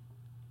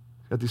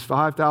 Got these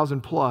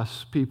 5,000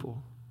 plus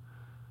people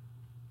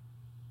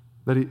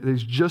that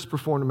he's just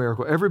performed a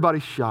miracle.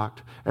 Everybody's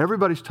shocked.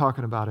 Everybody's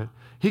talking about it.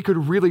 He could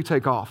really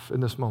take off in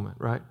this moment,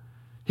 right?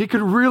 He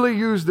could really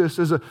use this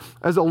as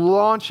a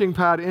launching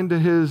pad into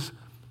his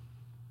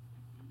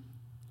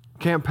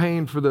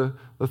campaign for the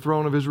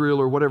throne of Israel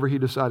or whatever he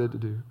decided to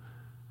do.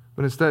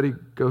 But instead, he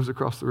goes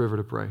across the river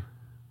to pray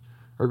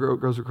or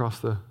goes across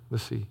the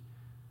sea.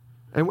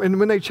 And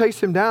when they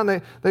chase him down,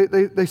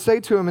 they say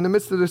to him in the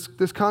midst of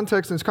this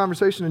context and this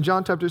conversation in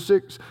John chapter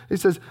 6, he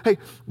says, hey,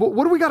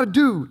 what do we got to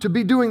do to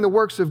be doing the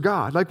works of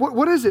God? Like,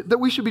 what is it that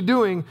we should be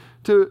doing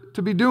to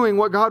be doing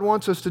what God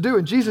wants us to do?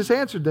 And Jesus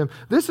answered them,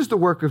 this is the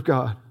work of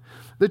God,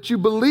 that you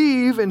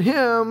believe in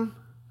him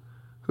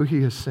who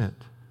he has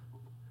sent.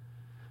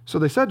 So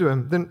they said to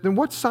him, then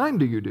what sign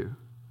do you do?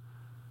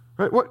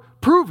 Right?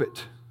 Prove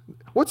it.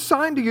 What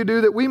sign do you do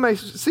that we may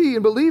see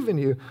and believe in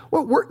you?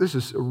 What work? This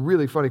is a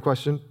really funny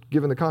question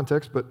given the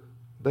context, but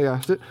they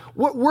asked it.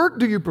 What work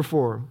do you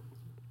perform?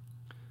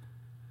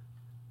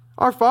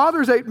 Our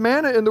fathers ate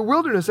manna in the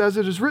wilderness, as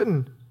it is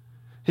written.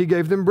 He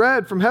gave them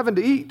bread from heaven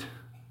to eat.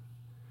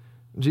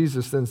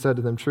 Jesus then said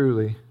to them,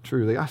 truly,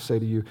 truly, I say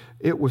to you,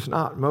 it was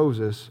not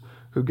Moses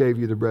who gave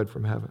you the bread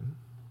from heaven,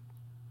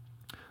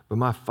 but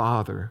my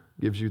Father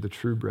gives you the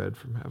true bread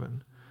from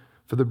heaven.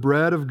 For the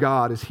bread of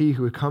God is he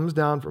who comes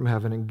down from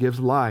heaven and gives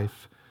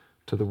life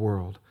to the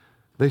world.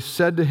 They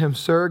said to him,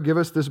 Sir, give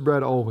us this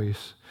bread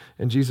always.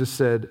 And Jesus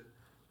said,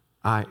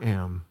 I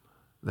am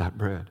that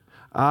bread.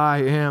 I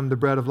am the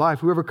bread of life.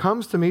 Whoever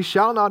comes to me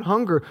shall not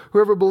hunger.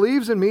 Whoever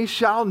believes in me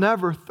shall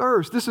never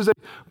thirst. This is a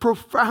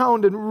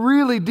profound and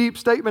really deep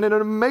statement and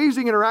an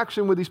amazing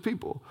interaction with these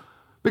people.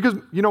 Because,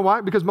 you know why?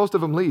 Because most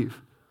of them leave.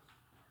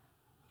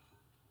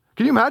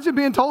 Can you imagine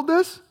being told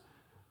this?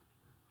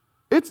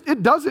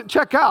 It doesn't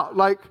check out.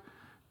 Like,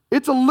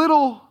 it's a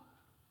little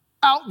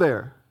out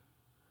there.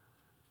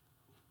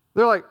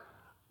 They're like,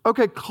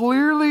 okay,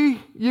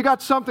 clearly you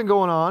got something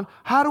going on.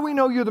 How do we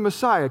know you're the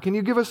Messiah? Can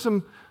you give us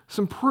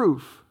some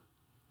proof?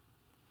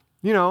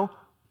 You know,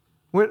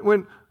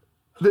 when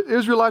the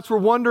Israelites were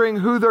wondering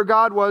who their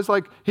God was,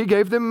 like, he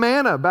gave them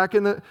manna back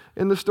in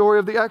the story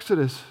of the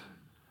Exodus.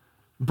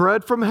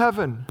 Bread from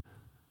heaven.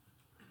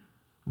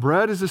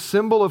 Bread is a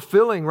symbol of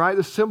filling, right?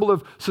 The symbol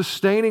of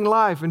sustaining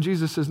life. And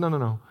Jesus says,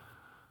 no.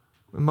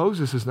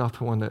 Moses is not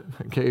the one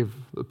that gave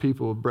the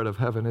people bread of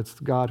heaven. It's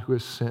God who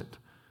has sent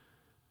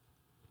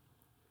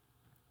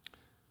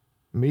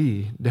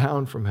me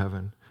down from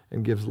heaven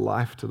and gives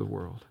life to the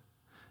world.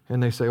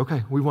 And they say,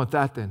 okay, we want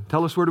that then.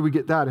 Tell us, where do we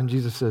get that? And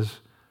Jesus says,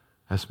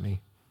 that's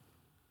me.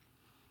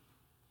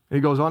 And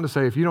he goes on to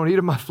say, if you don't eat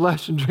of my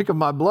flesh and drink of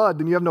my blood,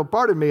 then you have no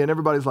part in me. And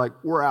everybody's like,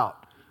 we're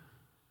out.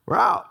 We're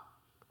out.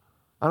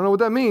 I don't know what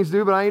that means,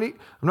 dude, but I'm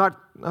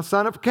not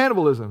signing up for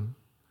cannibalism.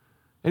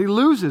 And he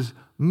loses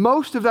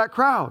most of that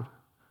crowd.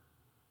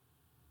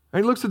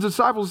 And he looks at the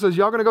disciples and says,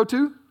 y'all going to go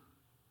too?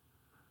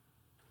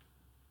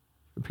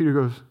 And Peter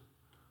goes,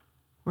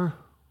 where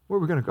are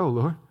we going to go,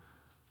 Lord?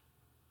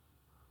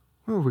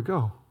 Where will we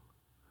go?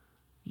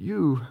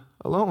 You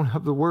alone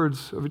have the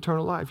words of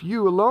eternal life.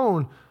 You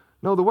alone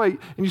know the way.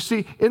 And you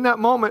see, in that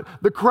moment,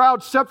 the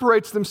crowd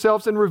separates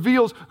themselves and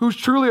reveals who's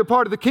truly a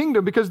part of the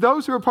kingdom, because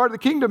those who are part of the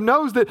kingdom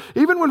knows that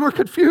even when we're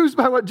confused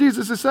by what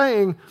Jesus is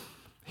saying,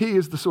 he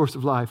is the source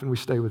of life, and we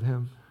stay with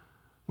him.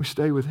 We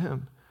stay with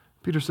him.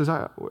 Peter says,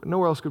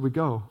 nowhere else could we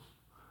go.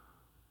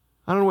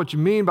 I don't know what you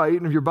mean by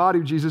eating of your body,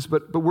 Jesus,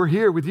 but we're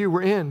here with you.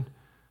 We're in,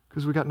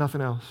 because we got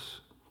nothing else.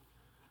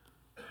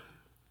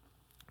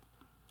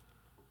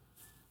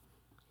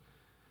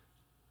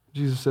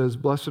 Jesus says,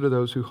 blessed are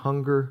those who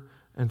hunger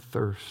and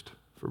thirst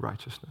for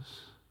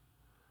righteousness.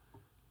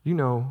 You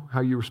know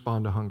how you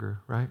respond to hunger,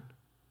 right?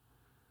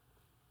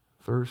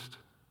 Thirst.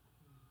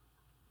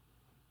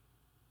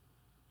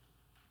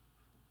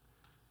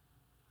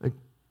 Like,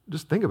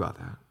 just think about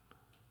that.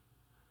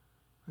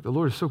 Like, the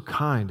Lord is so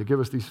kind to give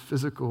us these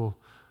physical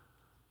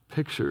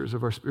pictures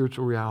of our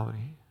spiritual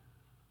reality.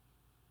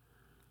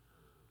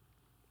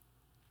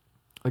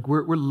 Like,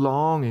 we're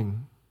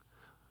longing.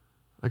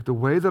 Like, the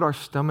way that our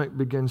stomach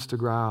begins to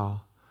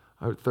growl.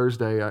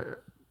 Thursday,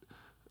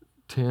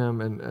 Tim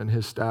and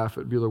his staff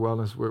at Bueller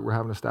Wellness, we're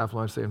having a staff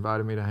lunch. They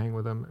invited me to hang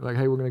with them. Like,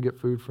 hey, we're going to get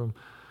food from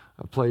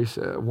a place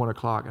at 1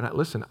 o'clock. And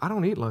listen, I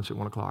don't eat lunch at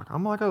 1 o'clock.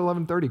 I'm like an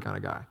 11:30 kind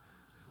of guy.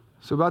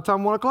 So by the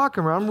time 1 o'clock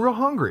comes around, I'm real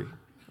hungry.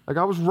 Like,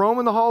 I was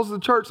roaming the halls of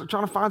the church, like,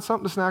 trying to find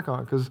something to snack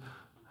on because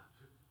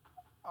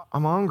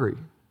I'm hungry.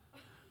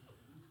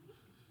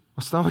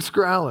 My stomach's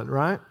growling,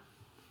 right?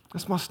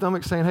 That's my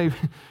stomach saying, hey,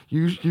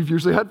 you've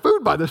usually had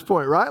food by this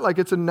point, right? Like,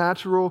 it's a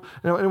natural,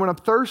 and when I'm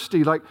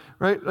thirsty, like,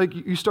 right, like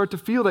you start to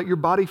feel that, your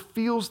body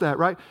feels that,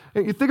 right?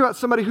 And you think about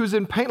somebody who's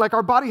in pain, like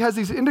our body has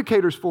these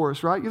indicators for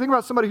us, right? You think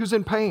about somebody who's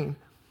in pain,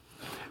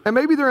 and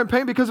maybe they're in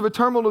pain because of a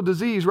terminal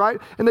disease, right?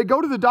 And they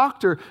go to the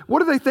doctor.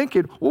 What are they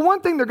thinking? Well,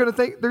 one thing they're going to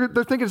think, they're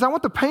thinking is, I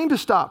want the pain to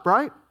stop,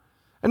 right?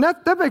 And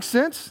that makes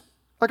sense.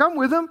 Like, I'm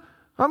with them.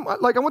 I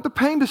want the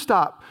pain to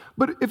stop.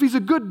 But if he's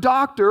a good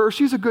doctor or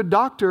she's a good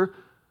doctor,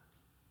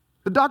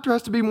 the doctor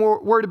has to be more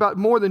worried about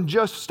more than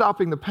just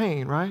stopping the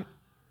pain, right?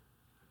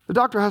 The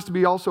doctor has to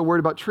be also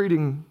worried about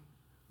treating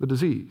the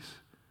disease,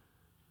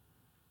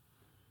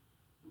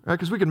 right?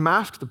 Because we can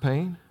mask the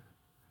pain.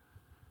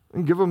 We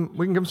can give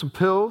them some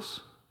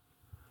pills.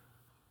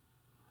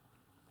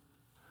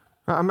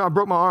 I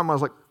broke my arm. I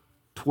was like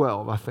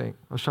 12, I think.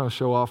 I was trying to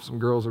show off some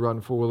girls that riding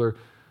a four-wheeler,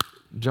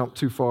 jumped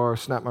too far,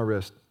 snapped my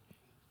wrist.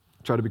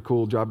 Tried to be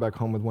cool, drive back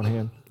home with one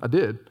hand. I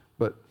did,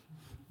 but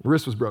the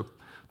wrist was broke.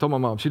 Told my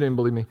mom. She didn't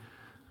believe me.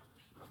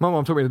 My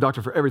mom took me to the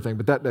doctor for everything,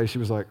 but that day she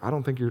was like, I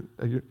don't think you're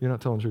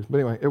not telling the truth. But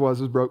anyway, it was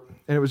broke.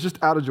 And it was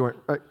just out of joint,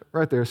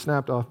 right there,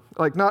 snapped off.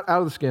 Like not out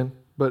of the skin,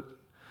 but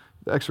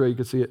the x-ray, you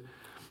could see it.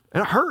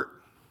 And it hurt.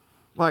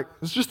 Like,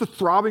 it's just a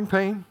throbbing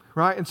pain,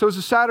 right? And so it's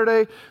a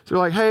Saturday. So they're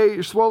like, hey,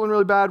 you're swollen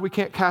really bad. We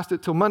can't cast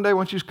it till Monday. Why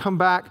don't you just come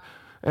back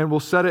and we'll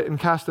set it and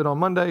cast it on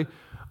Monday.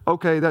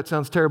 Okay, that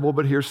sounds terrible,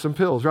 but here's some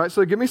pills, right?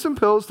 So they give me some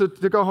pills to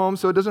go home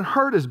so it doesn't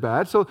hurt as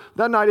bad. So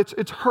that night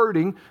it's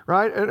hurting,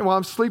 right? And while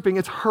I'm sleeping,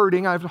 it's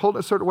hurting. I have to hold it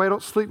a certain way. I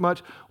don't sleep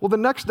much. Well, the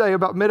next day,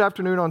 about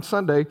mid-afternoon on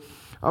Sunday,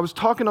 I was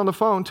talking on the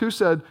phone to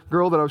said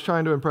girl that I was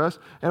trying to impress,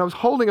 and I was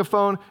holding a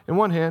phone in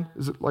one hand.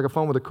 Is it like a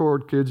phone with a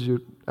cord? Kids,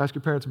 you ask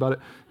your parents about it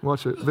and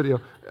watch the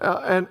video.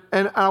 And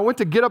I went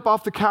to get up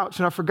off the couch,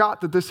 and I forgot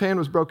that this hand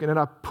was broken, and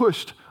I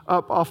pushed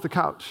up off the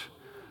couch.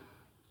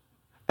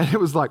 And it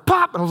was like,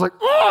 pop, and I was like,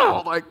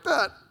 oh, like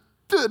that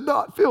did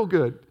not feel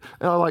good.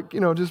 And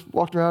I just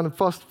walked around and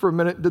fussed for a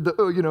minute, did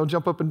the,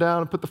 jump up and down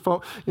and put the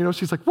phone,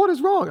 she's like, what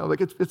is wrong? I'm like,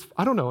 it's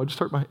I don't know, I just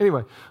hurt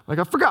anyway,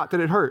 I forgot that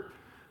it hurt.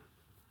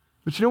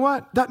 But you know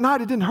what? That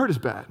night it didn't hurt as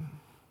bad.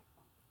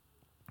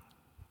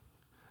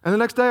 And the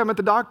next day I'm at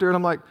the doctor and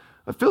I'm like,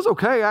 it feels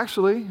okay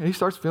actually. And he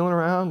starts feeling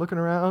around, looking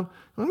around.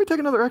 Let me take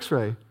another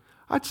x-ray.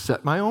 I'd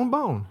set my own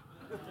bone.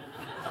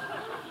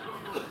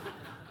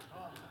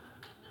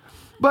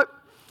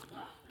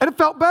 And it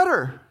felt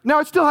better. Now,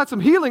 it still had some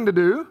healing to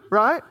do,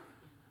 right?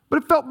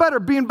 But it felt better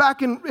being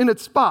back in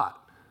its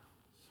spot.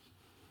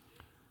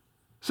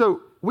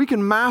 So we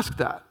can mask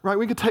that, right?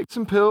 We can take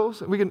some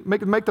pills, and we can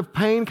make the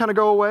pain kind of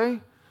go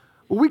away.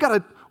 Well, we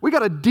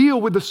gotta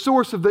deal with the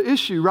source of the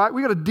issue, right?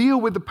 We gotta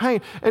deal with the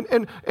pain.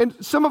 And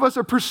some of us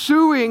are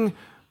pursuing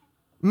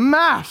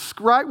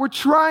mask, right? We're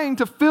trying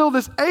to fill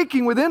this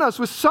aching within us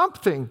with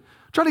something,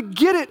 trying to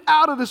get it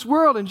out of this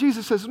world. And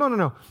Jesus says,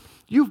 no.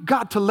 You've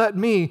got to let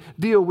me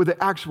deal with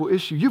the actual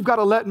issue. You've got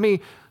to let me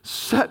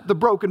set the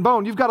broken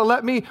bone. You've got to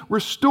let me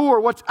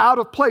restore what's out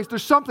of place.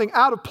 There's something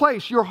out of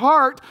place. Your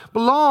heart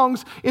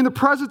belongs in the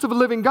presence of a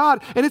living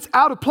God, and it's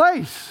out of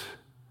place.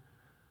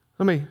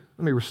 Let me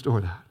restore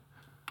that.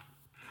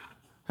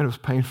 And it was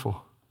painful.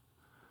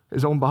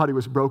 His own body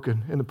was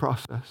broken in the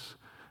process.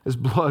 His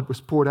blood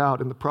was poured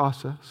out in the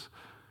process.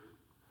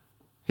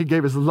 He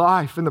gave his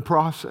life in the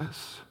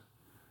process.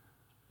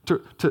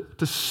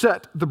 To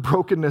set the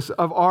brokenness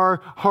of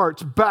our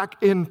hearts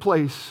back in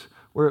place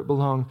where it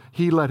belonged.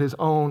 He let his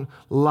own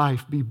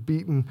life be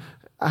beaten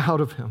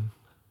out of him.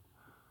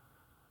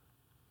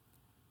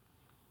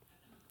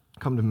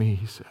 Come to me,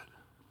 he said.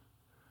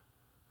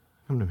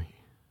 Come to me.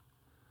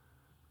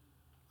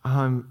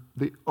 I'm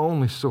the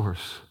only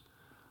source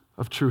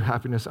of true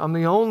happiness. I'm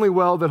the only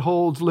well that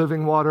holds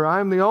living water.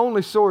 I am the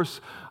only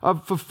source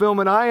of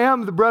fulfillment. I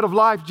am the bread of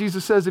life.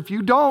 Jesus says, if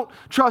you don't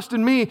trust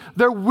in me,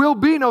 there will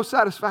be no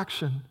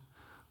satisfaction.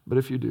 But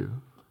if you do,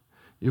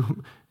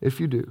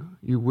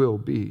 you will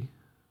be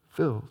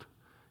filled.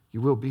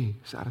 You will be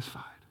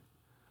satisfied.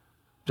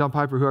 John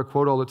Piper, who I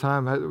quote all the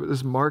time,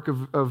 this mark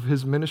of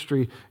his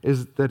ministry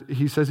is that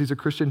he says he's a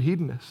Christian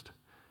hedonist.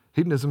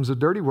 Hedonism is a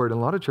dirty word in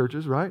a lot of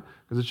churches, right?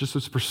 Because it's just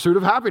this pursuit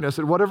of happiness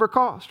at whatever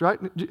cost, right?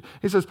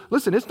 He says,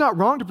 listen, it's not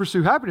wrong to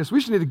pursue happiness. We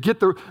just need to get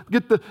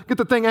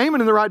the thing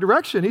aiming in the right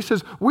direction. He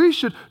says, we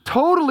should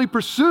totally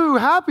pursue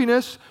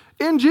happiness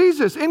in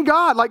Jesus, in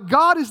God. Like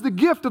God is the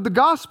gift of the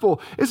gospel.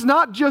 It's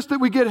not just that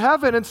we get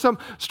heaven and some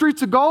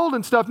streets of gold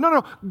and stuff.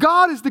 No.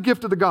 God is the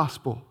gift of the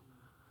gospel.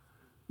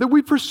 That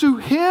we pursue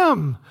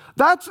Him.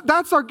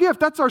 That's our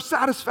gift. That's our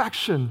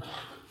satisfaction.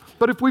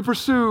 But if we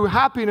pursue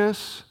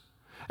happiness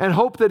and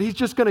hope that He's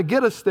just going to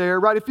get us there,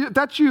 right? If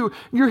that's you're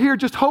here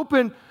just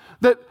hoping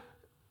that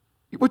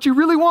what you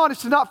really want is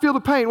to not feel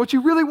the pain. What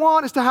you really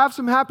want is to have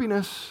some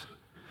happiness.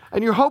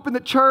 And you're hoping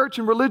that church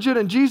and religion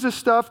and Jesus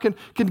stuff can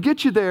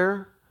get you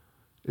there.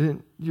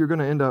 And you're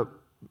going to end up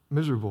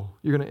miserable.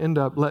 You're going to end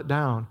up let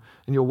down,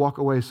 and you'll walk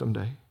away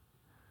someday.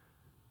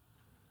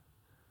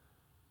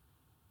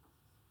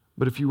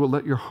 But if you will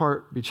let your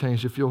heart be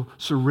changed, if you'll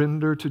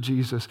surrender to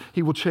Jesus,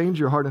 He will change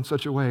your heart in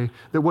such a way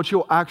that what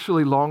you'll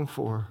actually long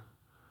for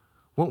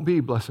won't be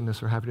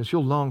blessedness or happiness.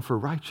 You'll long for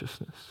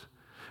righteousness.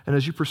 And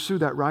as you pursue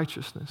that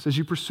righteousness, as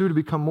you pursue to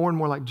become more and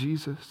more like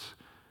Jesus,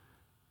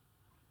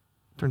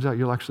 turns out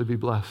you'll actually be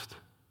blessed.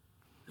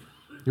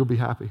 You'll be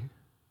happy.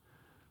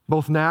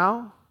 Both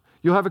now,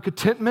 you'll have a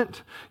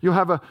contentment, you'll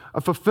have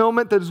a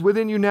fulfillment that is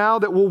within you now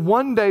that will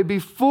one day be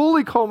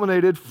fully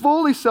culminated,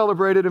 fully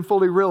celebrated, and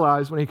fully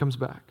realized when He comes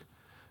back.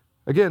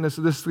 Again,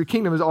 the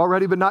kingdom is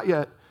already, but not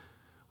yet.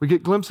 We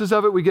get glimpses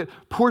of it, we get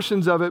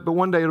portions of it, but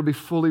one day it'll be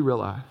fully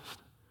realized.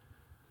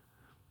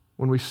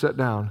 When we sit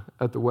down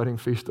at the wedding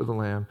feast of the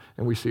Lamb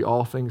and we see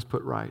all things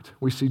put right,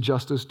 we see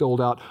justice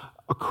doled out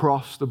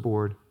across the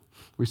board,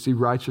 we see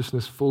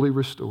righteousness fully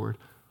restored,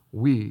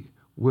 we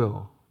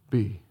will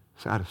be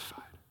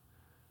satisfied.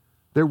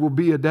 There will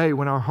be a day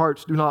when our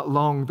hearts do not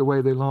long the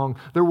way they long.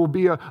 There will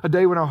be a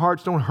day when our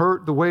hearts don't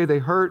hurt the way they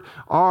hurt.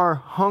 Our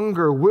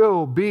hunger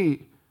will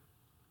be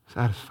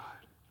satisfied.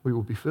 We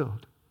will be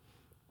filled.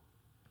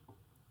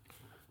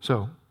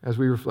 So, as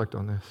we reflect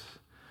on this,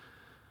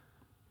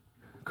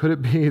 Could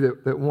it be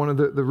that one of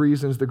the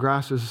reasons the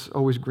grass is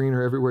always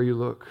greener everywhere you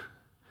look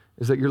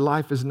is that your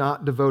life is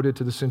not devoted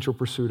to the central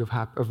pursuit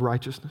of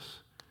righteousness,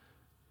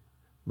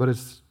 but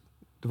it's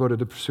devoted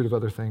to the pursuit of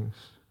other things?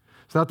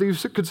 It's not that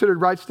you've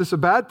considered righteousness a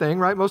bad thing,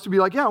 right? Most of you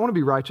are like, yeah, I want to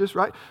be righteous,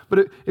 right?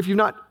 But if you've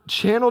not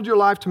channeled your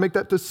life to make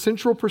that the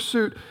central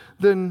pursuit,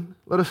 then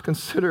let us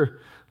consider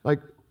like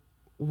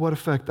what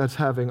effect that's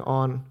having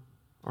on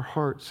our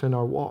hearts and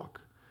our walk.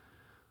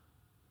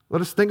 Let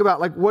us think about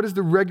like what is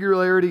the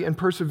regularity and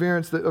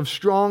perseverance of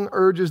strong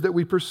urges that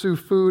we pursue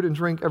food and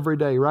drink every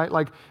day, right?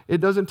 Like it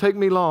doesn't take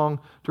me long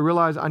to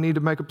realize I need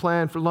to make a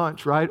plan for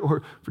lunch, right?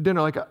 Or for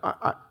dinner. Like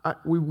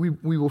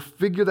we will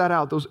figure that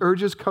out. Those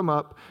urges come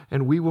up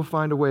and we will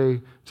find a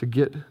way to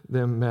get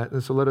them met.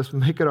 And so let us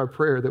make it our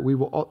prayer that we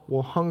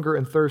will hunger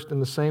and thirst in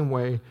the same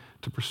way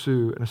to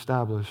pursue and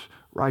establish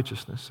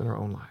righteousness in our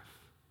own life.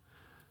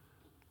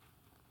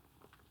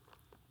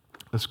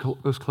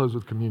 Let's close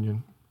with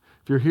communion.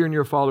 If you're here and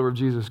you're a follower of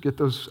Jesus, get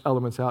those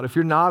elements out. If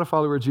you're not a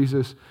follower of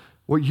Jesus,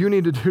 what you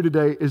need to do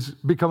today is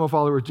become a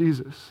follower of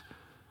Jesus.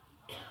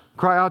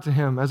 Cry out to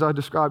him, as I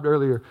described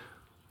earlier.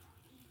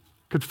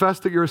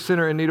 Confess that you're a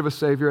sinner in need of a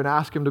Savior and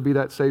ask him to be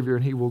that Savior,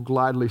 and he will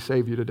gladly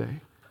save you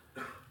today.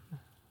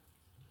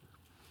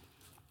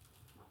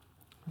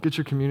 Get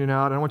your communion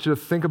out, and I want you to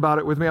think about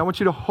it with me. I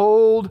want you to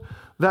hold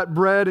that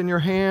bread in your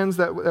hands,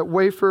 that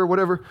wafer,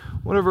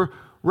 whatever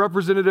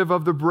representative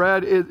of the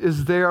bread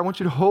is there. I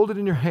want you to hold it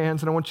in your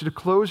hands, and I want you to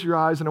close your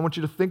eyes, and I want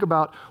you to think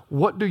about,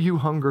 what do you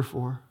hunger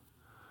for?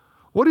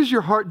 What is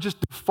your heart just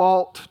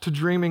default to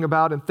dreaming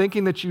about and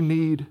thinking that you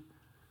need?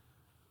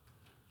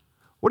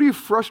 What are you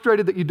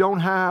frustrated that you don't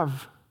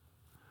have?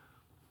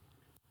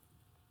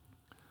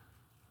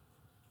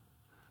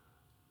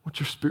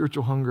 What's your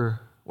spiritual hunger?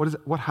 What is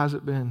it? What has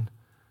it been?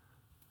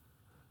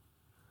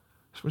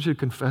 I just want you to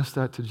confess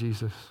that to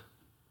Jesus.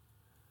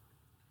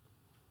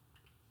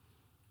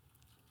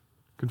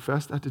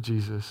 Confess that to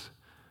Jesus,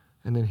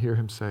 and then hear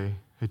him say,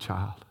 hey,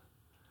 child,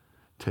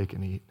 take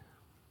and eat.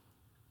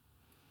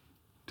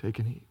 Take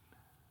and eat.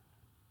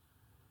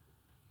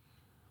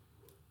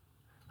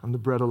 I'm the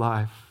bread of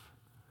life.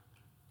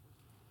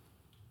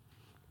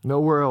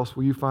 Nowhere else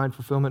will you find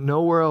fulfillment.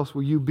 Nowhere else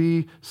will you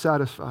be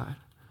satisfied.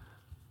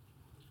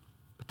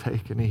 But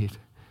take and eat,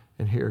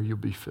 and here you'll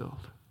be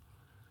filled.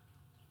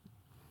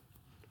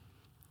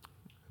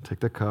 Take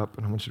the cup,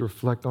 and I want you to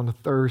reflect on the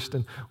thirst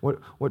and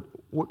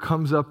what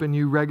comes up in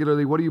you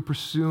regularly. What are you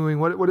pursuing?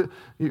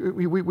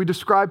 We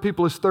describe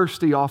people as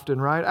thirsty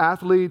often, right?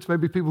 Athletes,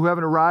 maybe people who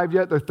haven't arrived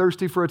yet, they're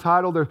thirsty for a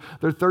title.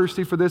 They're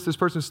thirsty for this. This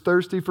person's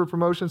thirsty for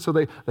promotion, so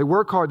they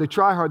work hard, they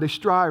try hard, they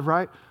strive,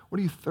 right? What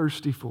are you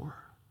thirsty for?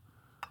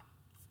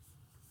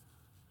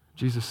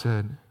 Jesus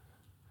said,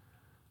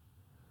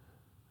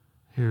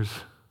 here's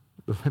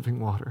the living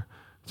water.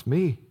 It's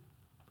me.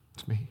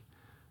 It's me.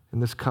 And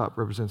this cup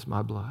represents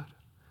my blood.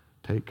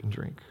 Take and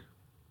drink.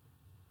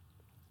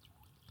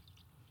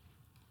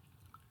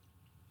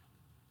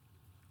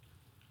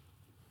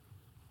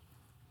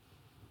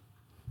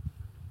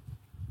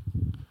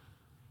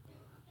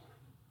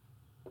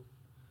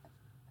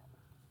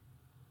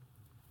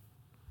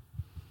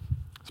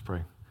 Let's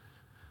pray.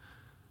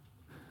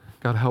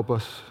 God, help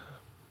us.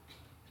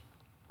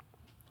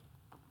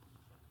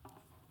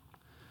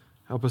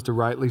 Help us to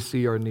rightly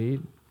see our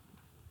need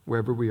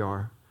wherever we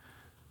are.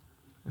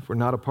 If we're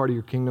not a part of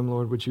your kingdom,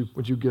 Lord, would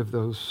you give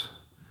those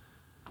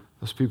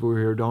people who are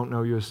here don't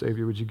know you as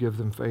Savior, would you give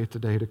them faith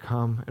today to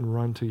come and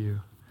run to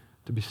you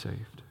to be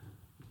saved?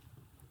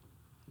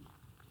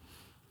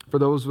 For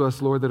those of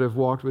us, Lord, that have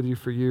walked with you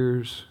for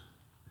years,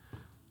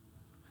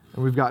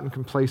 and we've gotten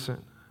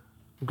complacent,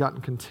 we've gotten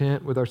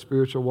content with our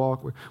spiritual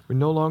walk, we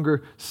no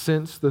longer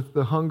sense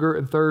the hunger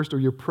and thirst or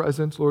your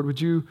presence, Lord, would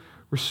you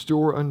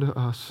restore unto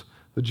us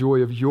the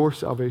joy of your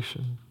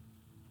salvation?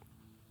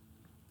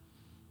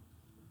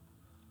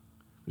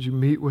 Would you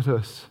meet with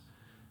us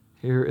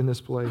here in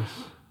this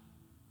place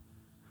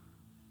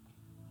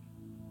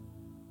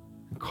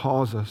and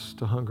cause us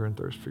to hunger and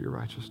thirst for your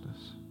righteousness?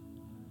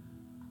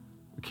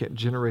 We can't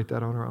generate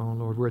that on our own,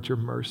 Lord. We're at your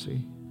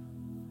mercy.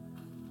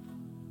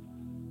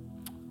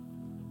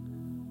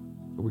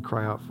 But we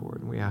cry out for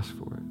it and we ask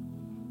for it.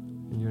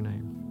 In your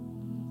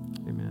name,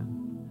 amen.